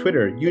Facebook,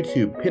 Twitter,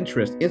 YouTube,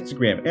 Pinterest,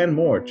 Instagram, and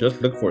more. Just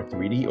look for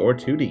 3D or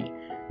 2D.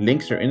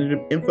 Links are in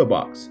the info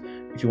box.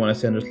 If you want to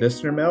send us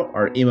listener mail,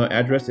 our email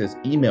address is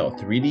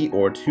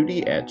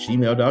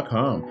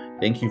email3dortwo@gmail.com.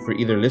 Thank you for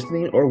either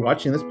listening or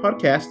watching this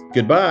podcast.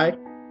 Goodbye.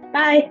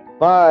 Bye.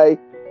 Bye.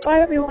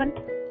 Bye, everyone.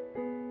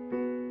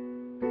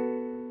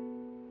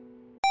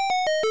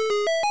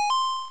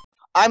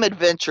 I'm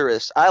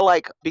adventurous.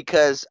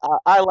 Because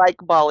I like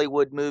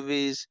Bollywood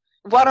movies.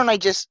 Why don't I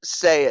just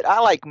say it?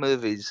 I like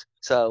movies.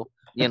 So,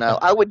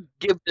 I would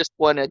give this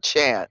one a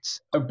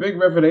chance. A big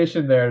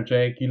revelation there,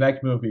 Jake. You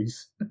like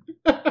movies.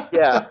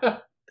 Yeah.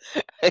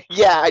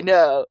 Yeah, I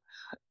know.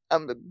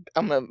 I'm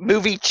a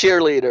movie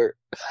cheerleader.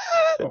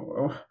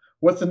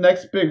 What's the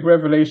next big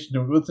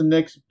revelation? What's the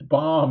next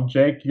bomb,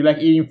 Jake? You like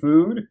eating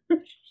food?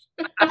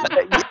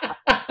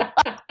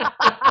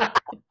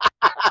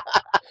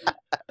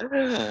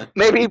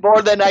 Maybe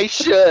more than I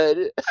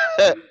should.